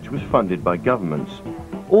research was funded by governments.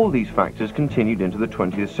 All these factors continued into the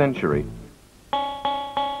 20th century.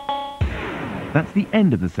 That's the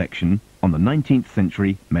end of the section on the 19th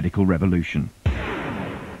century medical revolution.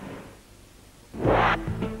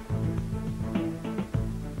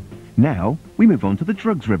 Now we move on to the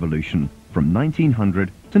drugs revolution from 1900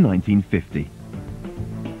 to 1950.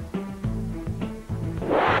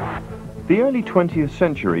 The early 20th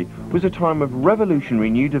century was a time of revolutionary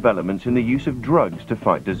new developments in the use of drugs to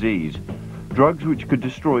fight disease. Drugs which could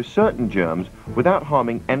destroy certain germs without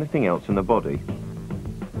harming anything else in the body.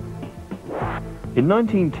 In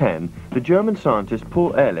 1910, the German scientist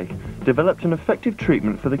Paul Ehrlich developed an effective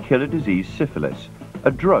treatment for the killer disease syphilis,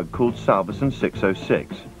 a drug called Salvarsan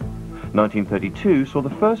 606. 1932 saw the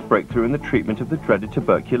first breakthrough in the treatment of the dreaded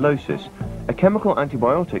tuberculosis, a chemical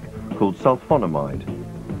antibiotic called sulfonamide.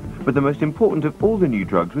 But the most important of all the new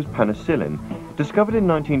drugs was penicillin, discovered in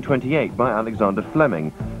 1928 by Alexander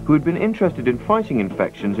Fleming, who had been interested in fighting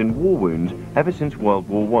infections in war wounds ever since World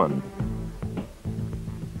War I.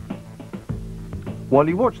 While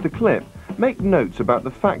you watch the clip, make notes about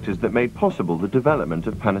the factors that made possible the development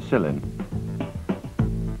of penicillin.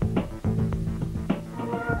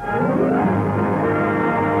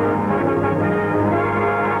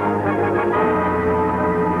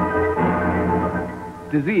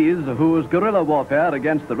 Disease, whose guerrilla warfare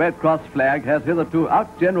against the Red Cross flag has hitherto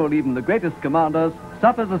outgeneraled even the greatest commanders,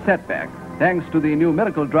 suffers a setback thanks to the new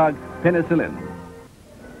miracle drug, penicillin.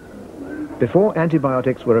 Before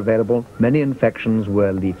antibiotics were available, many infections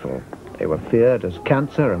were lethal. They were feared as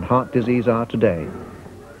cancer and heart disease are today.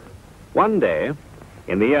 One day,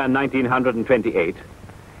 in the year 1928,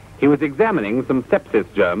 he was examining some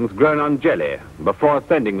sepsis germs grown on jelly before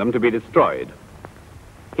sending them to be destroyed.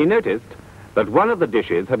 He noticed that one of the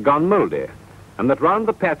dishes had gone moldy, and that round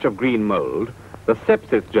the patch of green mold, the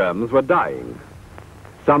sepsis germs were dying.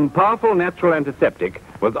 Some powerful natural antiseptic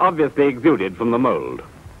was obviously exuded from the mold.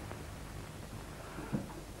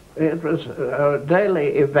 It was a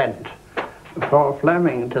daily event for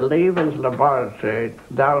Fleming to leave his laboratory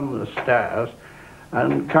down the stairs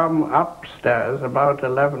and come upstairs about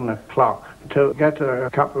 11 o'clock to get a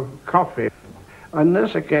cup of coffee. On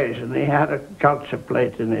this occasion, he had a culture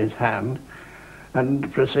plate in his hand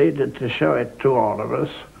and proceeded to show it to all of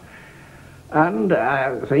us. And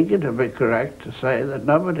I think it would be correct to say that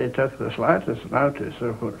nobody took the slightest notice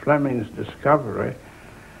of Fleming's discovery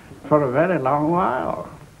for a very long while.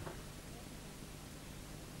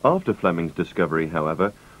 After Fleming's discovery,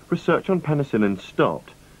 however, research on penicillin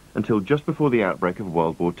stopped until just before the outbreak of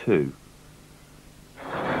World War II.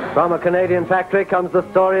 From a Canadian factory comes the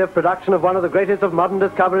story of production of one of the greatest of modern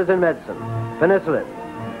discoveries in medicine, penicillin.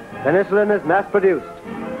 Penicillin is mass-produced,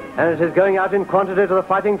 and it is going out in quantity to the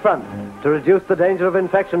fighting front to reduce the danger of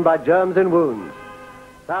infection by germs in wounds.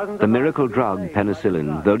 The miracle drug,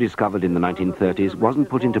 penicillin, though discovered in the 1930s, wasn't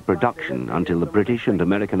put into production until the British and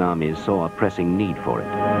American armies saw a pressing need for it.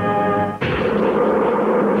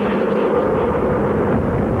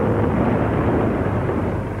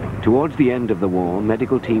 Towards the end of the war,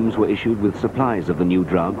 medical teams were issued with supplies of the new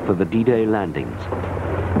drug for the D-Day landings.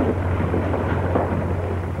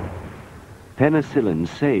 Penicillin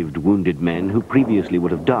saved wounded men who previously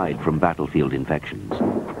would have died from battlefield infections.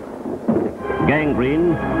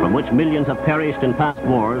 Gangrene, from which millions have perished in past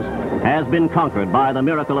wars, has been conquered by the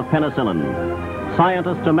miracle of penicillin.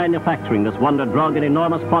 Scientists are manufacturing this wonder drug in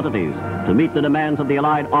enormous quantities to meet the demands of the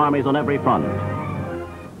Allied armies on every front.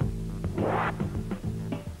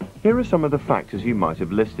 Here are some of the factors you might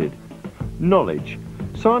have listed. Knowledge.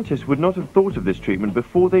 Scientists would not have thought of this treatment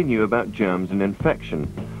before they knew about germs and infection,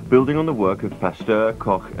 building on the work of Pasteur,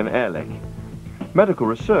 Koch and Ehrlich. Medical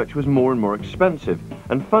research was more and more expensive,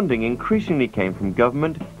 and funding increasingly came from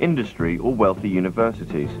government, industry or wealthy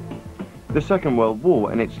universities. The Second World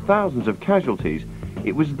War and its thousands of casualties,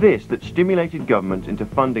 it was this that stimulated government into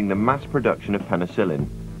funding the mass production of penicillin.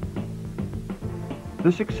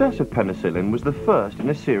 The success of penicillin was the first in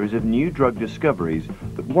a series of new drug discoveries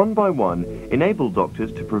that one by one enabled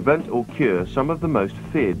doctors to prevent or cure some of the most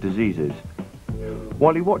feared diseases.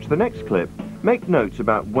 While you watch the next clip, make notes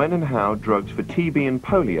about when and how drugs for TB and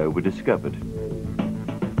polio were discovered.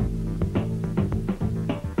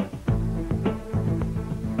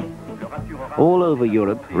 All over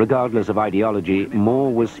Europe, regardless of ideology,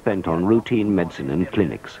 more was spent on routine medicine and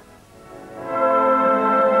clinics.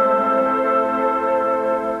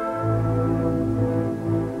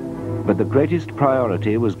 But the greatest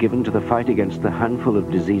priority was given to the fight against the handful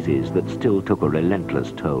of diseases that still took a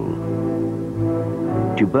relentless toll.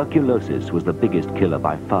 Tuberculosis was the biggest killer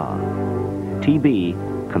by far.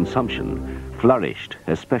 TB, consumption, flourished,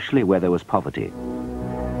 especially where there was poverty.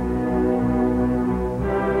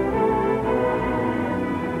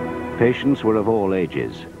 Patients were of all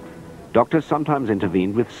ages. Doctors sometimes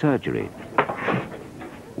intervened with surgery.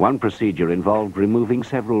 One procedure involved removing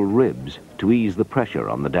several ribs to ease the pressure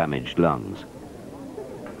on the damaged lungs.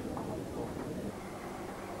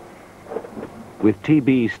 With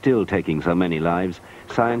TB still taking so many lives,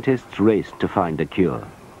 scientists raced to find a cure.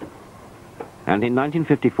 And in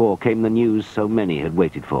 1954 came the news so many had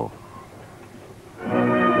waited for.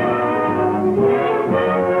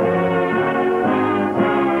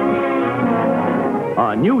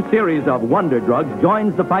 A new series of wonder drugs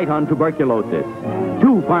joins the fight on tuberculosis.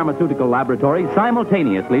 Two pharmaceutical laboratories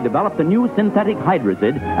simultaneously developed the new synthetic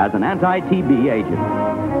hydrazid as an anti-TB agent.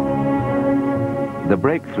 The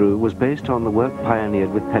breakthrough was based on the work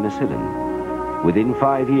pioneered with penicillin. Within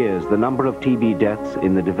 5 years, the number of TB deaths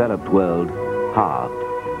in the developed world halved.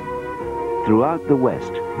 Throughout the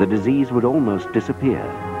West, the disease would almost disappear.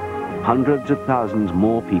 Hundreds of thousands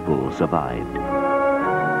more people survived.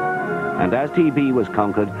 And as TB was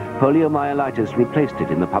conquered, poliomyelitis replaced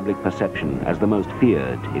it in the public perception as the most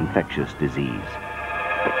feared infectious disease.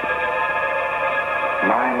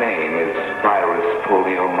 My name is virus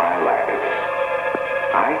poliomyelitis.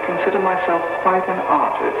 I consider myself quite an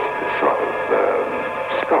artist, a sort of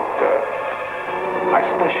sculptor. I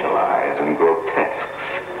specialize in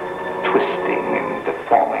grotesques, twisting and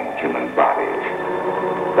deforming human bodies.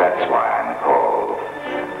 That's why I'm called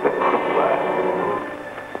the crippler.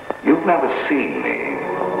 You've never seen me,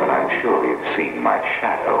 but I'm sure you've seen my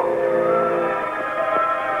shadow.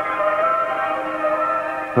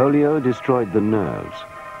 Polio destroyed the nerves.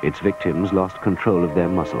 Its victims lost control of their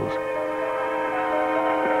muscles.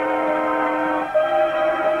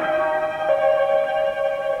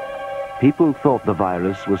 People thought the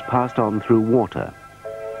virus was passed on through water.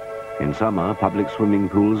 In summer, public swimming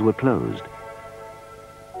pools were closed.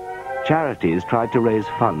 Charities tried to raise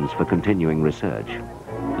funds for continuing research.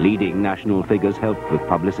 Leading national figures helped with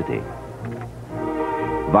publicity.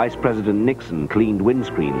 Vice President Nixon cleaned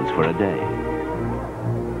windscreens for a day.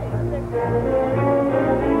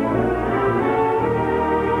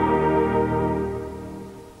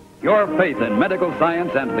 Your faith in medical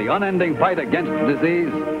science and the unending fight against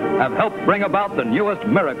disease have helped bring about the newest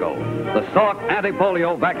miracle, the Salk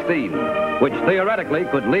anti-polio vaccine, which theoretically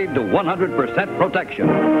could lead to 100% protection.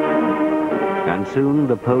 And soon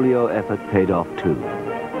the polio effort paid off too.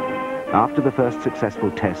 After the first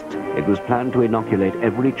successful tests, it was planned to inoculate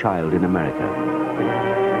every child in America.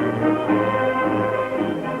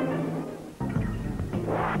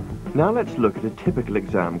 Now let's look at a typical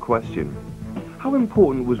exam question. How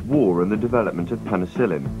important was war in the development of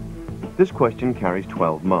penicillin? This question carries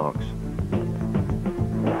 12 marks.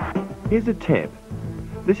 Here's a tip.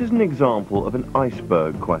 This is an example of an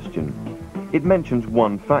iceberg question. It mentions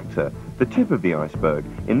one factor, the tip of the iceberg,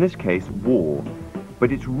 in this case war,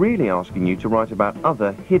 but it's really asking you to write about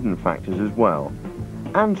other hidden factors as well,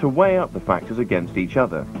 and to weigh up the factors against each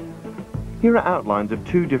other. Here are outlines of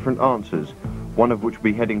two different answers, one of which will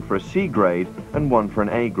be heading for a C grade and one for an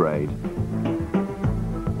A grade.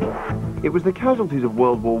 It was the casualties of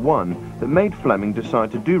World War I that made Fleming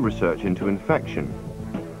decide to do research into infection.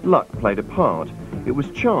 Luck played a part. It was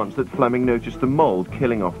chance that Fleming noticed the mold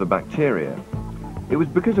killing off the bacteria. It was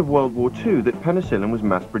because of World War II that penicillin was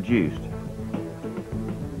mass-produced.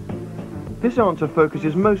 This answer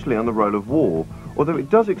focuses mostly on the role of war, although it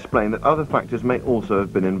does explain that other factors may also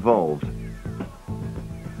have been involved.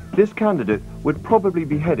 This candidate would probably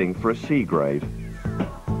be heading for a C grade.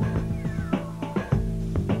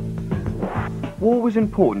 War was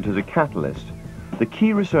important as a catalyst. The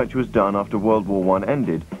key research was done after World War I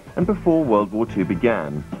ended and before World War II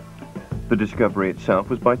began. The discovery itself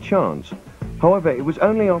was by chance. However, it was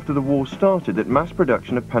only after the war started that mass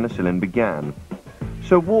production of penicillin began.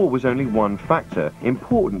 So war was only one factor,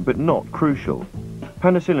 important but not crucial.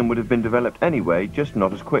 Penicillin would have been developed anyway, just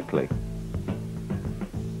not as quickly.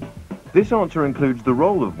 This answer includes the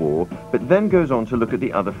role of war, but then goes on to look at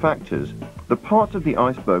the other factors, the parts of the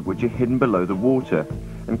iceberg which are hidden below the water,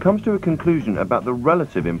 and comes to a conclusion about the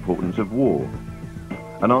relative importance of war.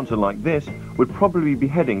 An answer like this would probably be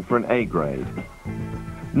heading for an A grade.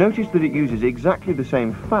 Notice that it uses exactly the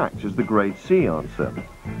same facts as the grade C answer,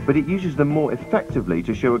 but it uses them more effectively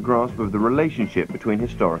to show a grasp of the relationship between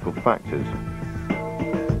historical factors.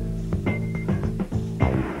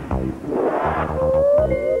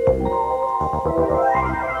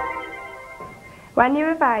 When you're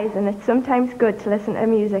revising, it's sometimes good to listen to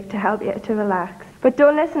music to help you to relax. But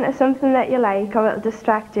don't listen to something that you like or it'll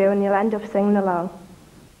distract you and you'll end up singing along.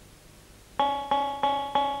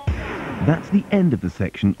 That's the end of the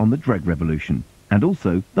section on the drug revolution, and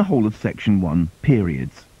also the whole of section 1,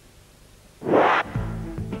 periods.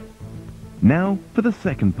 Now for the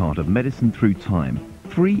second part of Medicine Through Time,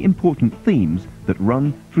 3 important themes that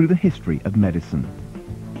run through the history of medicine.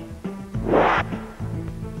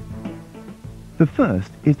 The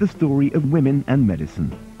first is the story of women and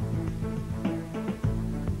medicine.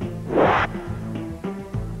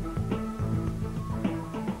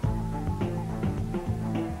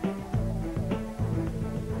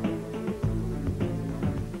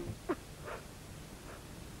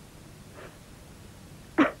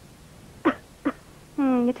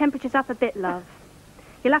 Your temperature's up a bit, love.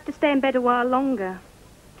 You'll have to stay in bed a while longer.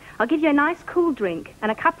 I'll give you a nice cool drink and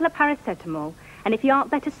a couple of paracetamol, and if you aren't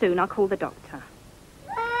better soon, I'll call the doctor.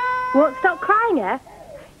 Won't stop crying, eh?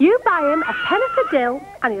 You buy him a Penafidil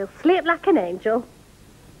and he'll sleep like an angel.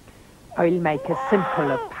 I'll make a simple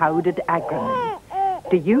of powdered agramine.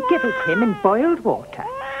 Do you give it him in boiled water,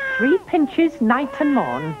 3 pinches night and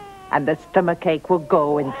morn, and the stomachache will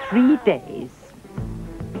go in 3 days.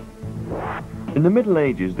 In the Middle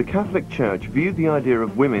Ages, the Catholic Church viewed the idea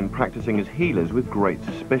of women practicing as healers with great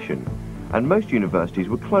suspicion, and most universities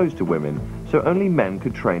were closed to women, so only men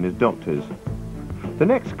could train as doctors. The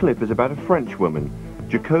next clip is about a French woman,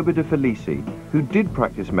 Jacoba de Felicie, who did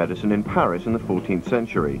practice medicine in Paris in the 14th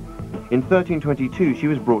century. In 1322, she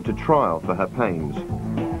was brought to trial for her pains.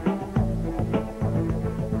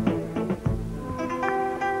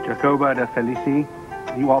 Jacoba de Felicie,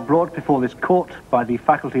 you are brought before this court by the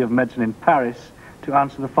Faculty of Medicine in Paris to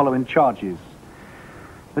answer the following charges.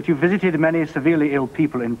 That you visited many severely ill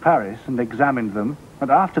people in Paris and examined them,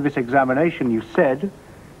 and after this examination you said,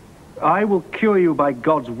 "I will cure you by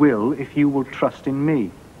God's will if you will trust in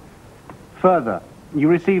me." Further, you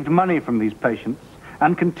received money from these patients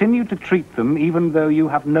and continued to treat them even though you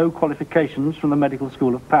have no qualifications from the Medical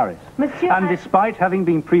School of Paris. Monsieur, and despite having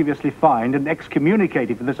been previously fined and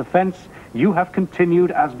excommunicated for this offence, you have continued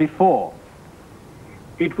as before.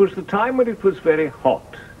 It was the time when it was very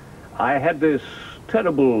hot. I had this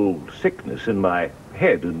terrible sickness in my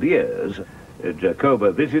head and ears.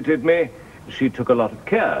 Jacoba visited me. She took a lot of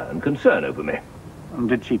care and concern over me. And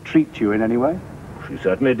did she treat you in any way? She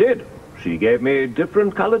certainly did. She gave me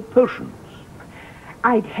different colored potions.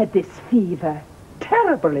 I'd had this fever.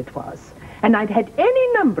 Terrible it was. And I'd had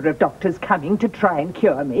any number of doctors coming to try and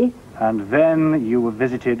cure me. And then you were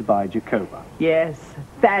visited by Jacoba. Yes,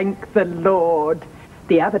 thank the Lord.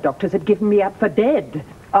 The other doctors had given me up for dead.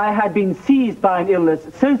 I had been seized by an illness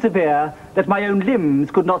so severe that my own limbs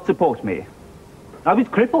could not support me. I was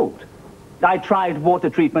crippled. I tried water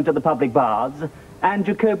treatment at the public baths, and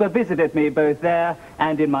Jacoba visited me both there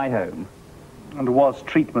and in my home. And was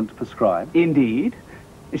treatment prescribed? Indeed.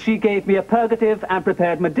 She gave me a purgative and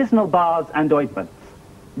prepared medicinal baths and ointments,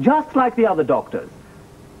 just like the other doctors.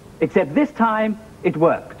 Except this time, it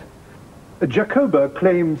worked. Jacoba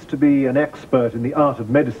claims to be an expert in the art of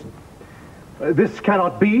medicine. This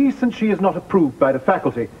cannot be, since she is not approved by the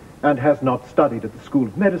faculty and has not studied at the School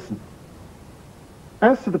of Medicine.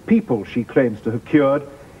 As to the people she claims to have cured,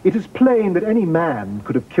 it is plain that any man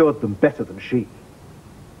could have cured them better than she.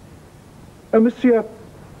 Monsieur,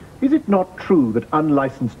 is it not true that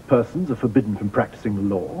unlicensed persons are forbidden from practicing the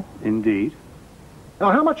law? Indeed.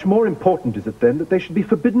 Now, how much more important is it, then, that they should be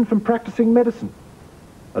forbidden from practicing medicine?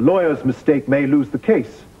 A lawyer's mistake may lose the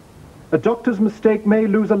case. A doctor's mistake may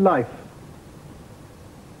lose a life.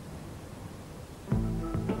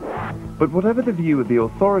 But whatever the view of the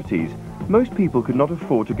authorities, most people could not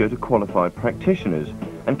afford to go to qualified practitioners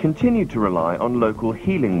and continued to rely on local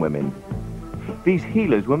healing women. These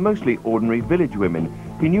healers were mostly ordinary village women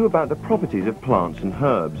who knew about the properties of plants and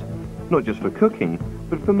herbs, not just for cooking,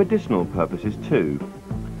 but for medicinal purposes too.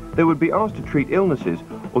 They would be asked to treat illnesses,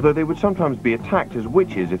 although they would sometimes be attacked as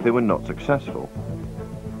witches if they were not successful.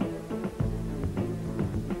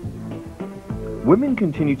 Women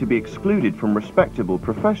continued to be excluded from respectable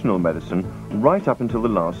professional medicine right up until the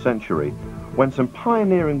last century, when some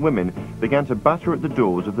pioneering women began to batter at the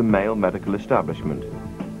doors of the male medical establishment.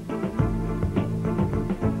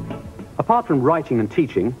 Apart from writing and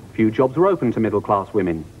teaching, few jobs were open to middle-class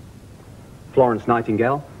women. Florence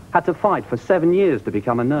Nightingale had to fight for 7 years to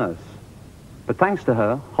become a nurse. But thanks to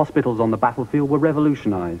her, hospitals on the battlefield were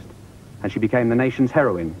revolutionized, and she became the nation's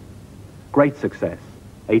heroine. Great success,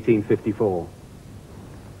 1854.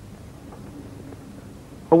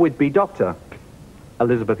 A would-be doctor,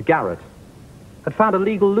 Elizabeth Garrett, had found a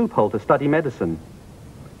legal loophole to study medicine.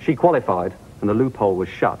 She qualified, and the loophole was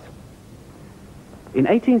shut. In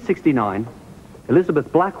 1869,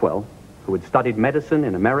 Elizabeth Blackwell, who had studied medicine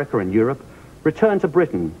in America and Europe, returned to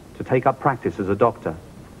Britain to take up practice as a doctor.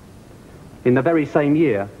 In the very same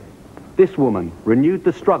year, this woman renewed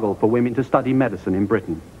the struggle for women to study medicine in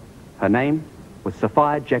Britain. Her name was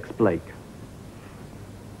Sophia Jex-Blake.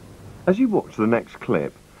 As you watch the next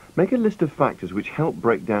clip, make a list of factors which help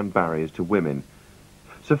break down barriers to women.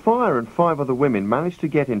 Sophia and 5 other women managed to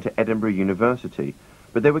get into Edinburgh University,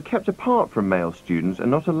 but they were kept apart from male students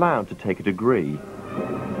and not allowed to take a degree.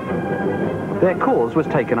 Their cause was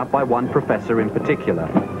taken up by one professor in particular,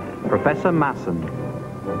 Professor Masson.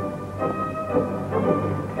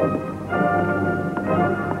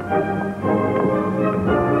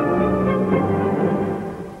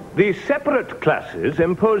 The separate classes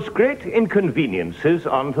impose great inconveniences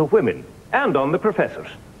on the women and on the professors.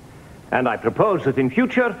 And I propose that in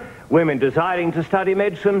future, women desiring to study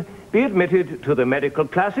medicine be admitted to the medical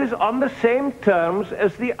classes on the same terms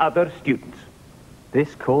as the other students.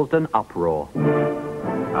 This caused an uproar.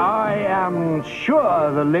 I am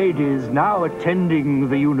sure the ladies now attending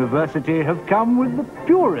the university have come with the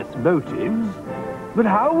purest motives, but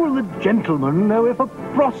how will the gentlemen know if a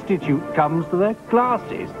prostitute comes to their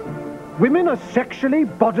classes? Women are sexually,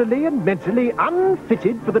 bodily, and mentally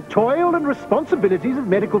unfitted for the toil and responsibilities of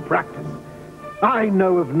medical practice. I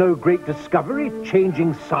know of no great discovery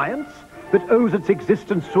changing science that owes its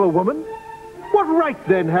existence to a woman. What right,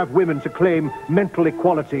 then, have women to claim mental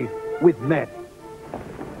equality with men?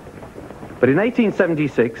 But in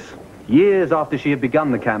 1876, years after she had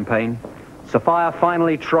begun the campaign, Sophia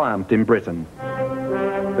finally triumphed in Britain.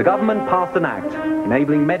 The government passed an act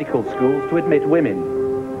enabling medical schools to admit women,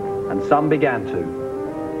 and some began to.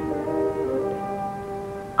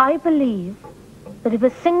 I believe that if a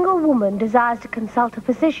single woman desires to consult a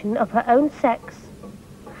physician of her own sex,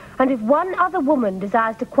 and if one other woman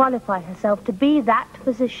desires to qualify herself to be that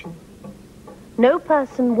physician, no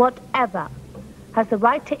person whatever has the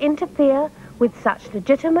right to interfere with such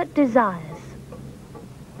legitimate desires.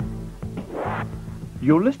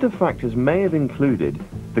 Your list of factors may have included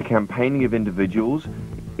the campaigning of individuals,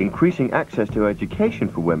 increasing access to education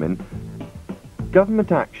for women,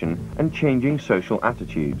 government action, and changing social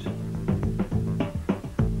attitudes.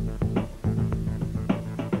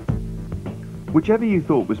 Whichever you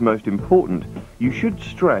thought was most important, you should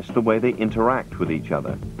stress the way they interact with each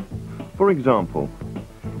other. For example,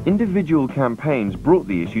 individual campaigns brought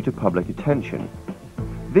the issue to public attention.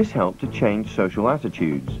 This helped to change social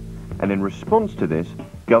attitudes, and in response to this,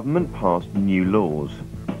 government passed new laws.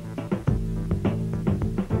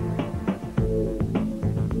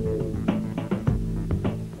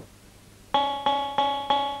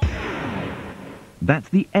 That's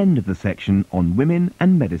the end of the section on women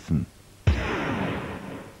and medicine.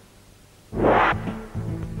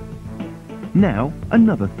 Now,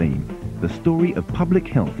 another theme, the story of public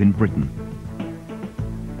health in Britain.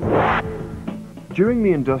 During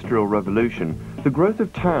the Industrial Revolution, the growth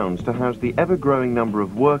of towns to house the ever-growing number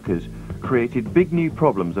of workers created big new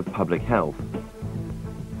problems of public health.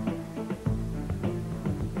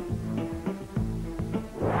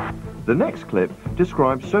 The next clip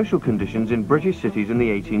describes social conditions in British cities in the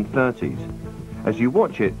 1830s. As you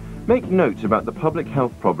watch it, make notes about the public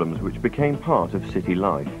health problems which became part of city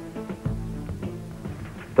life.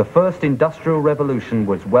 The first industrial revolution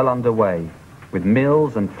was well underway, with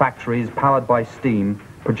mills and factories powered by steam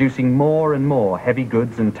producing more and more heavy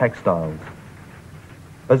goods and textiles.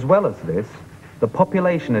 As well as this, the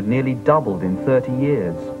population had nearly doubled in 30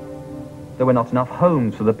 years. There were not enough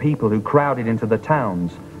homes for the people who crowded into the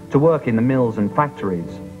towns to work in the mills and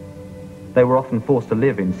factories. They were often forced to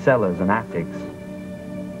live in cellars and attics.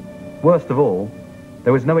 Worst of all,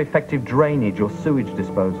 there was no effective drainage or sewage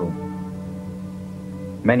disposal.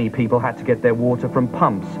 Many people had to get their water from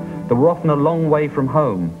pumps that were often a long way from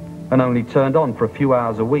home and only turned on for a few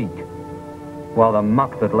hours a week, while the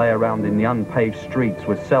muck that lay around in the unpaved streets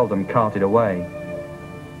was seldom carted away.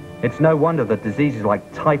 It's no wonder that diseases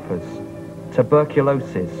like typhus,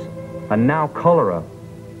 tuberculosis, and now cholera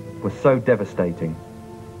were so devastating.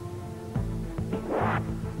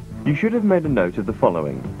 You should have made a note of the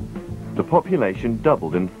following. The population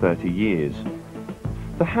doubled in 30 years.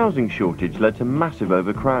 The housing shortage led to massive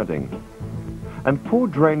overcrowding. And poor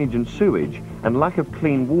drainage and sewage and lack of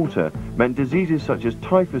clean water meant diseases such as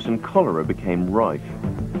typhus and cholera became rife.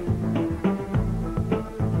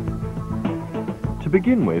 To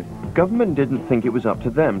begin with, government didn't think it was up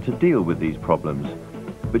to them to deal with these problems.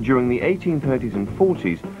 But during the 1830s and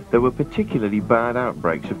 40s, there were particularly bad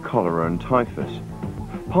outbreaks of cholera and typhus.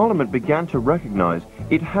 Parliament began to recognise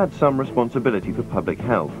it had some responsibility for public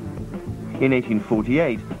health. In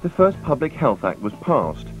 1848, the first Public Health Act was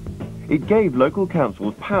passed. It gave local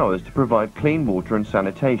councils powers to provide clean water and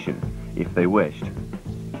sanitation, if they wished.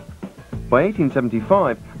 By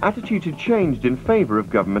 1875, attitudes had changed in favour of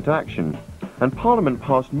government action, and Parliament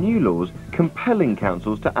passed new laws compelling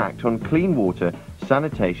councils to act on clean water,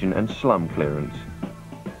 sanitation and slum clearance.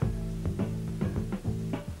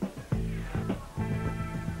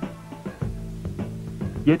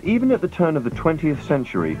 Yet even at the turn of the 20th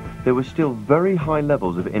century, there were still very high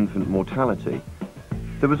levels of infant mortality.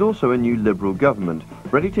 There was also a new Liberal government,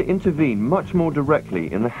 ready to intervene much more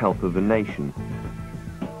directly in the health of the nation.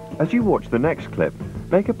 As you watch the next clip,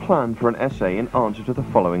 make a plan for an essay in answer to the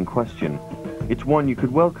following question. It's one you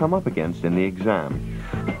could well come up against in the exam.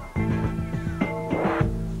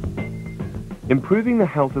 Improving the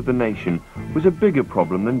health of the nation was a bigger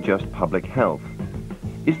problem than just public health.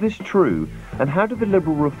 Is this true? And how did the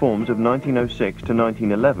Liberal reforms of 1906 to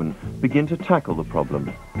 1911 begin to tackle the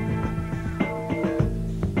problem?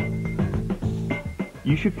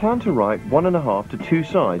 You should plan to write 1.5 to 2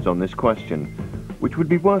 sides on this question, which would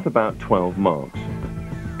be worth about 12 marks.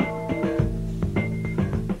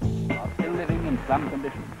 Are still living in slum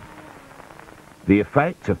conditions. The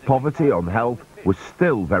effect of poverty on health was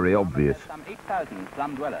still very obvious. Some 8,000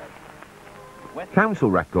 slum dwellers. Council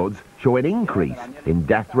records show an increase in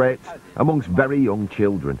death rates amongst very young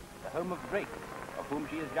children. The home of Drake, of whom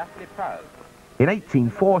she is justly proud. In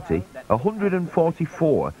 1840,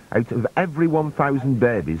 144 out of every 1,000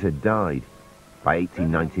 babies had died. By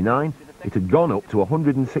 1899, it had gone up to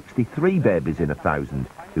 163 babies in 1,000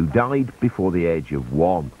 who died before the age of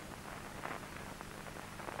 1.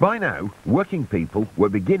 By now, working people were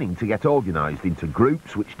beginning to get organised into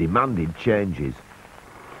groups which demanded changes.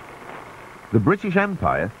 The British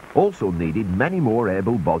Empire also needed many more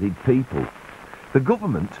able-bodied people. The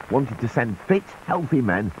government wanted to send fit, healthy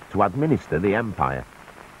men to administer the empire.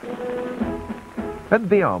 And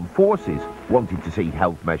the armed forces wanted to see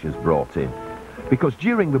health measures brought in, because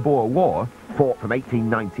during the Boer War, fought from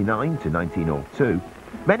 1899 to 1902,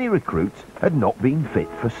 many recruits had not been fit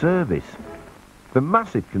for service. The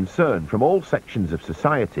massive concern from all sections of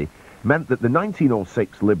society meant that the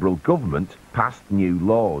 1906 Liberal government passed new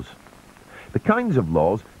laws. The kinds of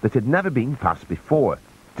laws that had never been passed before,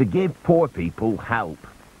 to give poor people help.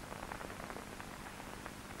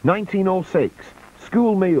 1906,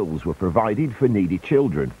 school meals were provided for needy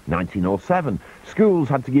children. 1907, schools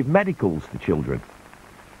had to give medicals to children.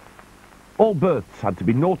 All births had to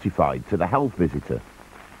be notified to the health visitor.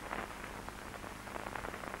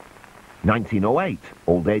 1908,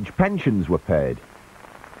 old age pensions were paid.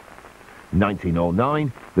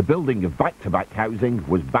 1909, the building of back-to-back housing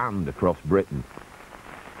was banned across Britain.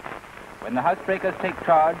 When the housebreakers take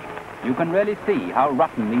charge, you can really see how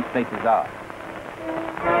rotten these places are.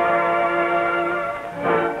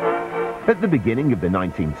 At the beginning of the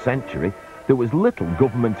 19th century, there was little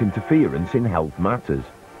government interference in health matters.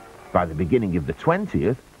 By the beginning of the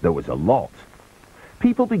 20th, there was a lot.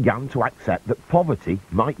 People began to accept that poverty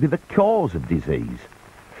might be the cause of disease.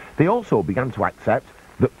 They also began to accept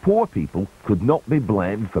that poor people could not be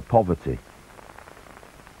blamed for poverty.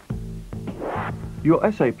 Your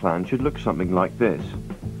essay plan should look something like this.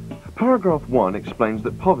 Paragraph 1 explains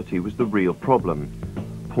that poverty was the real problem.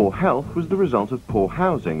 Poor health was the result of poor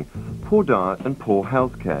housing, poor diet and poor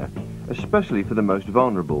health care, especially for the most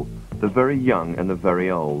vulnerable, the very young and the very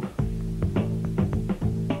old.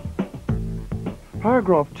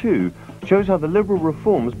 Paragraph 2 shows how the liberal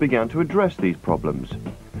reforms began to address these problems.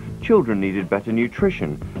 Children needed better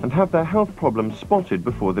nutrition and have their health problems spotted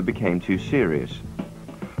before they became too serious.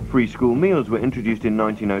 Free school meals were introduced in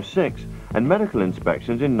 1906 and medical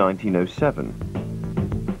inspections in 1907.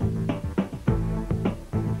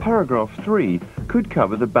 Paragraph 3 could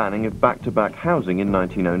cover the banning of back-to-back housing in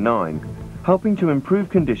 1909, helping to improve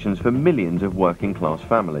conditions for millions of working-class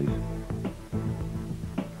families.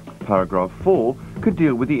 Paragraph 4 could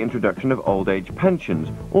deal with the introduction of old-age pensions,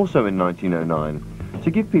 also in 1909,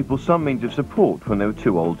 to give people some means of support when they were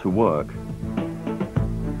too old to work.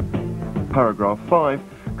 Paragraph 5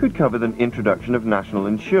 could cover the introduction of national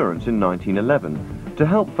insurance in 1911 to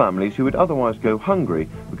help families who would otherwise go hungry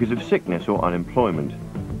because of sickness or unemployment.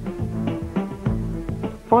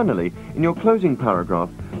 Finally, in your closing paragraph,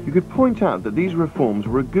 you could point out that these reforms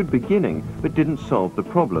were a good beginning but didn't solve the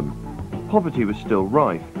problem. Poverty was still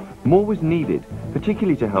rife. More was needed,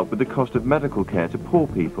 particularly to help with the cost of medical care to poor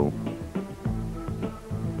people.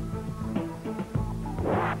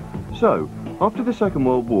 So, after the Second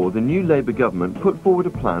World War, the new Labour government put forward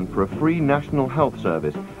a plan for a free national health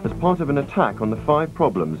service as part of an attack on the 5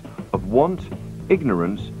 problems of want,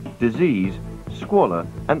 ignorance, disease, squalor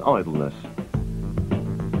and idleness.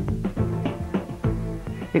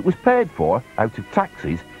 It was paid for out of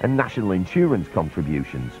taxes and national insurance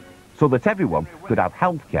contributions, so that everyone could have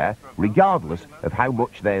health care regardless of how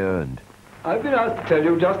much they earned. I've been asked to tell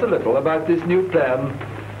you just a little about this new plan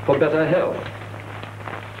for better health.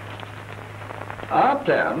 Our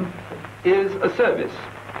plan is a service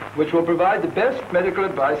which will provide the best medical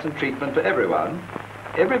advice and treatment for everyone,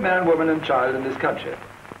 every man, woman and child in this country.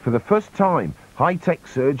 For the first time, high-tech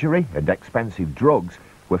surgery and expensive drugs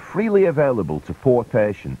were freely available to poor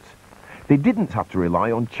patients. They didn't have to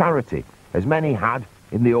rely on charity, as many had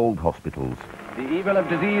in the old hospitals. The evil of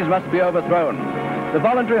disease must be overthrown. The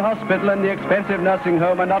voluntary hospital and the expensive nursing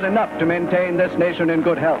home are not enough to maintain this nation in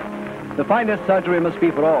good health. The finest surgery must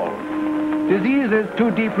be for all. Disease is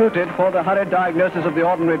too deep-rooted for the hurried diagnosis of the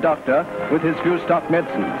ordinary doctor with his few stock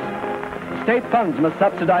medicines. State funds must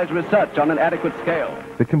subsidize research on an adequate scale.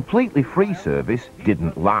 The completely free service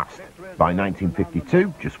didn't last. By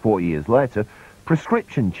 1952, just 4 years later,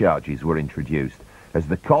 prescription charges were introduced, as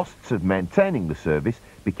the costs of maintaining the service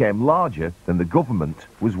became larger than the government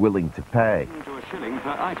was willing to pay. To a shilling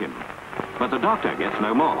per item, but the doctor gets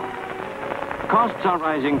no more. Costs are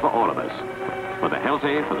rising for all of us, for the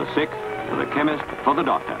healthy, for the sick, for the chemist, for the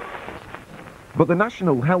doctor. But the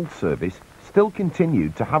National Health Service still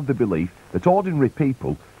continued to have the belief that ordinary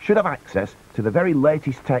people should have access to the very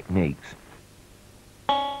latest techniques.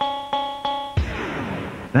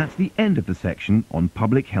 That's the end of the section on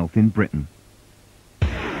public health in Britain.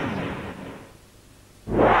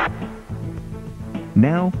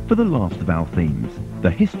 Now for the last of our themes, the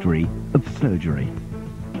history of surgery.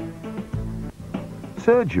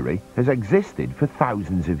 Surgery has existed for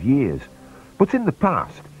thousands of years, but in the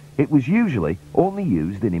past it was usually only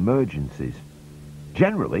used in emergencies.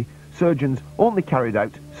 Generally, surgeons only carried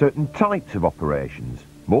out certain types of operations,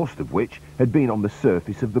 most of which had been on the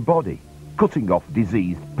surface of the body, cutting off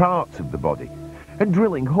diseased parts of the body, and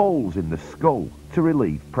drilling holes in the skull to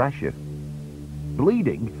relieve pressure.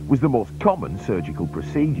 Bleeding was the most common surgical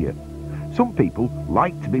procedure. Some people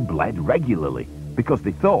liked to be bled regularly because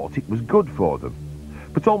they thought it was good for them,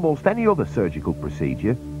 but almost any other surgical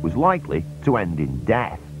procedure was likely to end in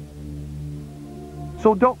death.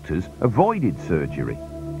 So doctors avoided surgery.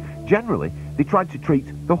 Generally, they tried to treat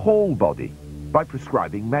the whole body by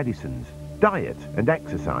prescribing medicines, diet and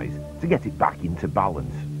exercise to get it back into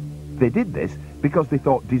balance. They did this because they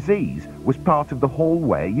thought disease was part of the whole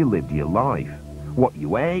way you lived your life. What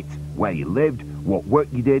you ate, where you lived, what work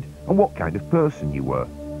you did, and what kind of person you were.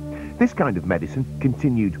 This kind of medicine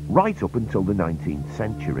continued right up until the 19th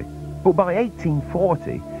century. But by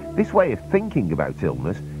 1840, this way of thinking about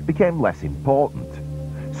illness became less important.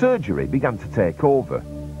 Surgery began to take over.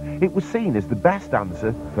 It was seen as the best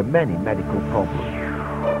answer for many medical problems.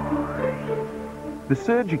 The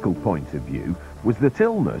surgical point of view was that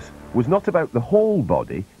illness was not about the whole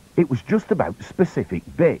body, it was just about specific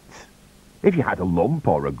bits. If you had a lump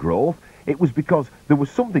or a growth, it was because there was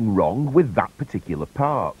something wrong with that particular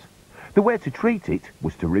part. The way to treat it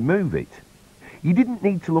was to remove it. You didn't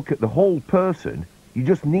need to look at the whole person, you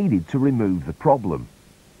just needed to remove the problem.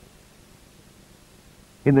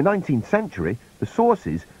 In the 19th century, the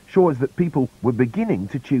sources show us that people were beginning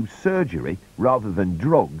to choose surgery rather than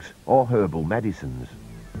drugs or herbal medicines.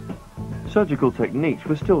 Surgical techniques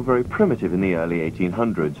were still very primitive in the early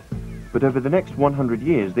 1800s, but over the next 100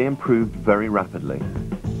 years they improved very rapidly.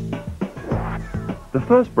 The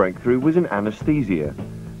first breakthrough was in anesthesia,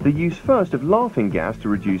 the use first of laughing gas to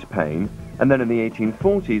reduce pain, and then in the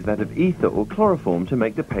 1840s that of ether or chloroform to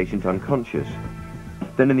make the patient unconscious.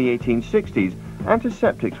 Then in the 1860s,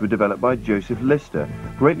 antiseptics were developed by Joseph Lister,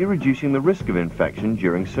 greatly reducing the risk of infection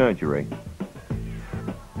during surgery.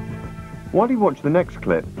 While you watch the next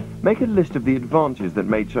clip, make a list of the advances that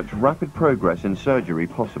made such rapid progress in surgery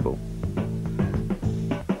possible.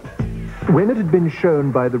 When it had been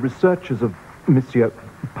shown by the researchers of Monsieur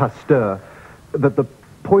Pasteur that the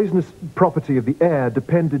poisonous property of the air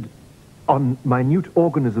depended on minute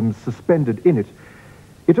organisms suspended in it,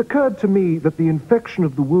 it occurred to me that the infection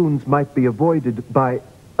of the wounds might be avoided by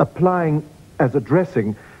applying as a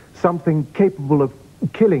dressing something capable of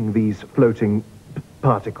killing these floating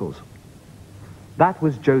particles. That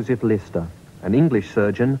was Joseph Lister, an English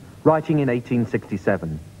surgeon, writing in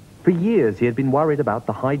 1867. For years he had been worried about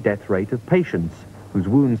the high death rate of patients whose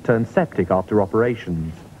wounds turned septic after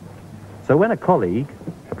operations. So when a colleague,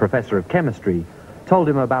 a professor of chemistry, told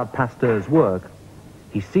him about Pasteur's work,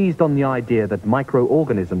 he seized on the idea that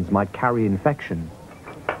microorganisms might carry infection.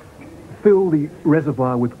 Fill the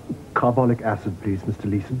reservoir with carbolic acid, please, Mr.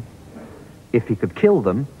 Leeson. If he could kill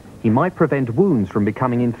them, he might prevent wounds from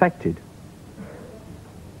becoming infected.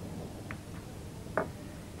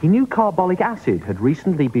 He knew carbolic acid had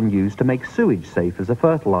recently been used to make sewage safe as a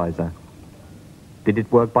fertilizer. Did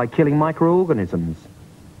it work by killing microorganisms?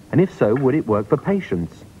 And if so, would it work for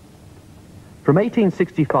patients? From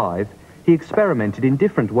 1865, he experimented in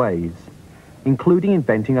different ways, including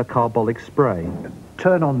inventing a carbolic spray.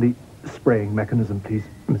 Turn on the spraying mechanism, please,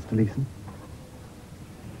 Mr. Leeson.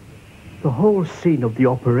 The whole scene of the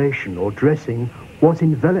operation or dressing was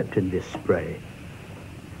enveloped in this spray.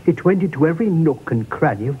 It went into every nook and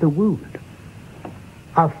cranny of the wound.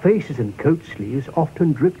 Our faces and coat sleeves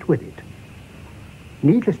often dripped with it.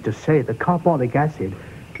 Needless to say, the carbolic acid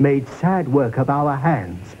made sad work of our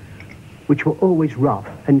hands, which were always rough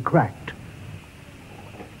and cracked.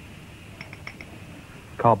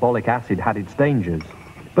 Carbolic acid had its dangers,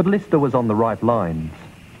 but Lister was on the right lines.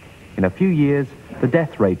 In a few years, the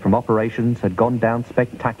death rate from operations had gone down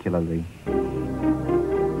spectacularly.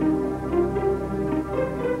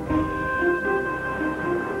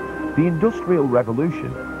 The Industrial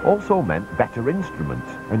Revolution also meant better instruments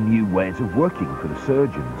and new ways of working for the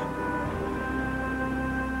surgeons.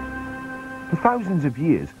 For thousands of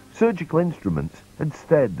years, surgical instruments had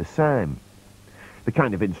stayed the same. The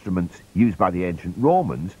kind of instruments used by the ancient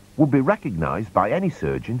Romans would be recognised by any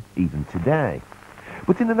surgeon even today.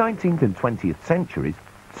 But in the 19th and 20th centuries,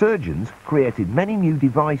 surgeons created many new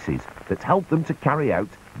devices that helped them to carry out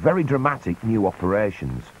very dramatic new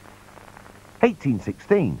operations.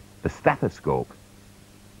 1816, the stethoscope.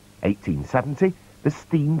 1870, the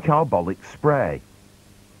steam carbolic spray.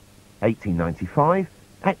 1895,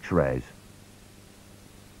 X-rays.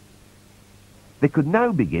 They could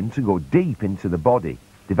now begin to go deep into the body,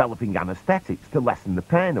 developing anaesthetics to lessen the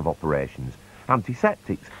pain of operations,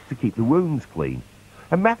 antiseptics to keep the wounds clean,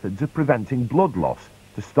 and methods of preventing blood loss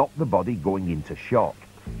to stop the body going into shock.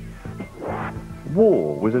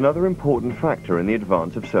 War was another important factor in the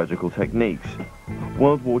advance of surgical techniques.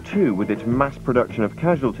 World War II, with its mass production of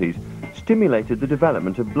casualties, stimulated the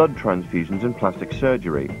development of blood transfusions and plastic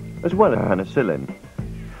surgery, as well as penicillin.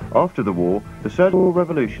 After the war, the surgical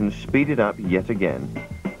revolution speeded up yet again.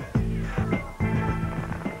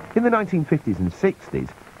 In the 1950s and 60s,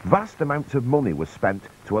 vast amounts of money was spent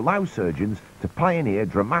to allow surgeons to pioneer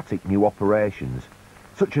dramatic new operations,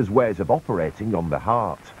 such as ways of operating on the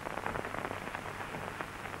heart.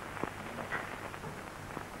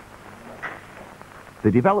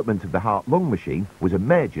 The development of the heart-lung machine was a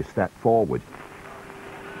major step forward.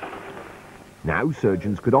 Now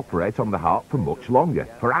surgeons could operate on the heart for much longer,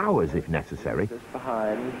 for hours if necessary.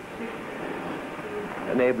 Behind,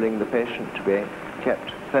 enabling the patient to be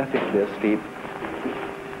kept perfectly asleep.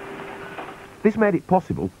 This made it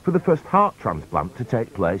possible for the first heart transplant to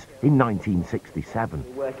take place in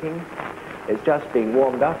 1967. Working. It's just being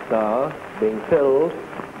warmed up now, being filled.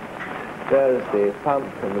 There's the pump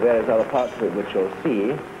and the various other parts of it which you'll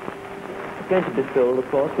see. It's going to be filled, of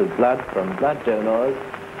course, with blood from blood donors.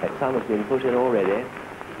 Like some has been put in already.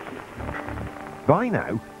 By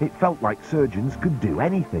now, it felt like surgeons could do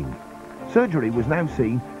anything. Surgery was now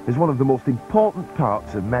seen as one of the most important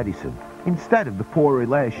parts of medicine, instead of the poor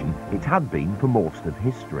relation it had been for most of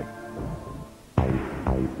history.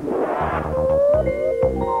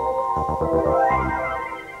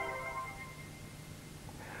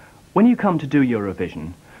 When you come to do your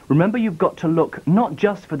revision, remember you've got to look not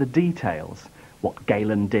just for the details, what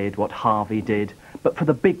Galen did, what Harvey did, but for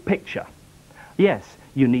the big picture. Yes,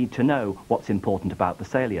 you need to know what's important about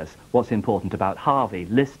Vesalius, what's important about Harvey,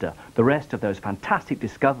 Lister, the rest of those fantastic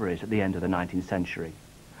discoveries at the end of the 19th century.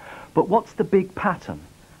 But what's the big pattern?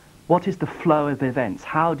 What is the flow of events?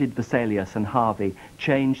 How did Vesalius and Harvey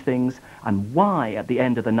change things? And why, at the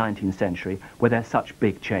end of the 19th century, were there such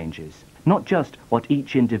big changes? Not just what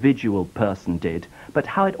each individual person did, but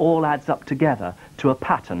how it all adds up together to a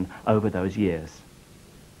pattern over those years.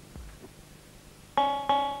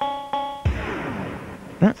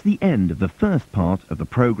 That's the end of the first part of the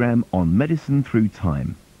programme on Medicine Through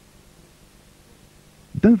Time.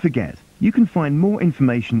 Don't forget, you can find more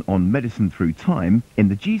information on Medicine Through Time in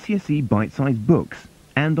the GCSE Bitesize books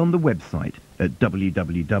and on the website at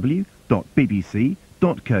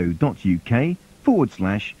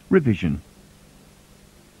www.bbc.co.uk/revision.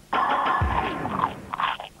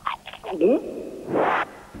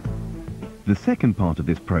 The second part of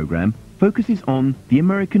this programme focuses on the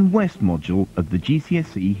American West module of the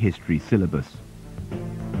GCSE History syllabus.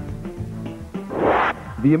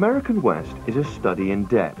 The American West is a study in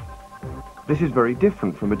depth. This is very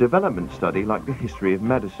different from a development study like the history of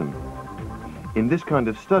medicine. In this kind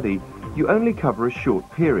of study, you only cover a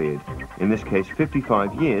short period, in this case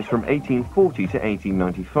 55 years from 1840 to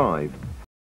 1895.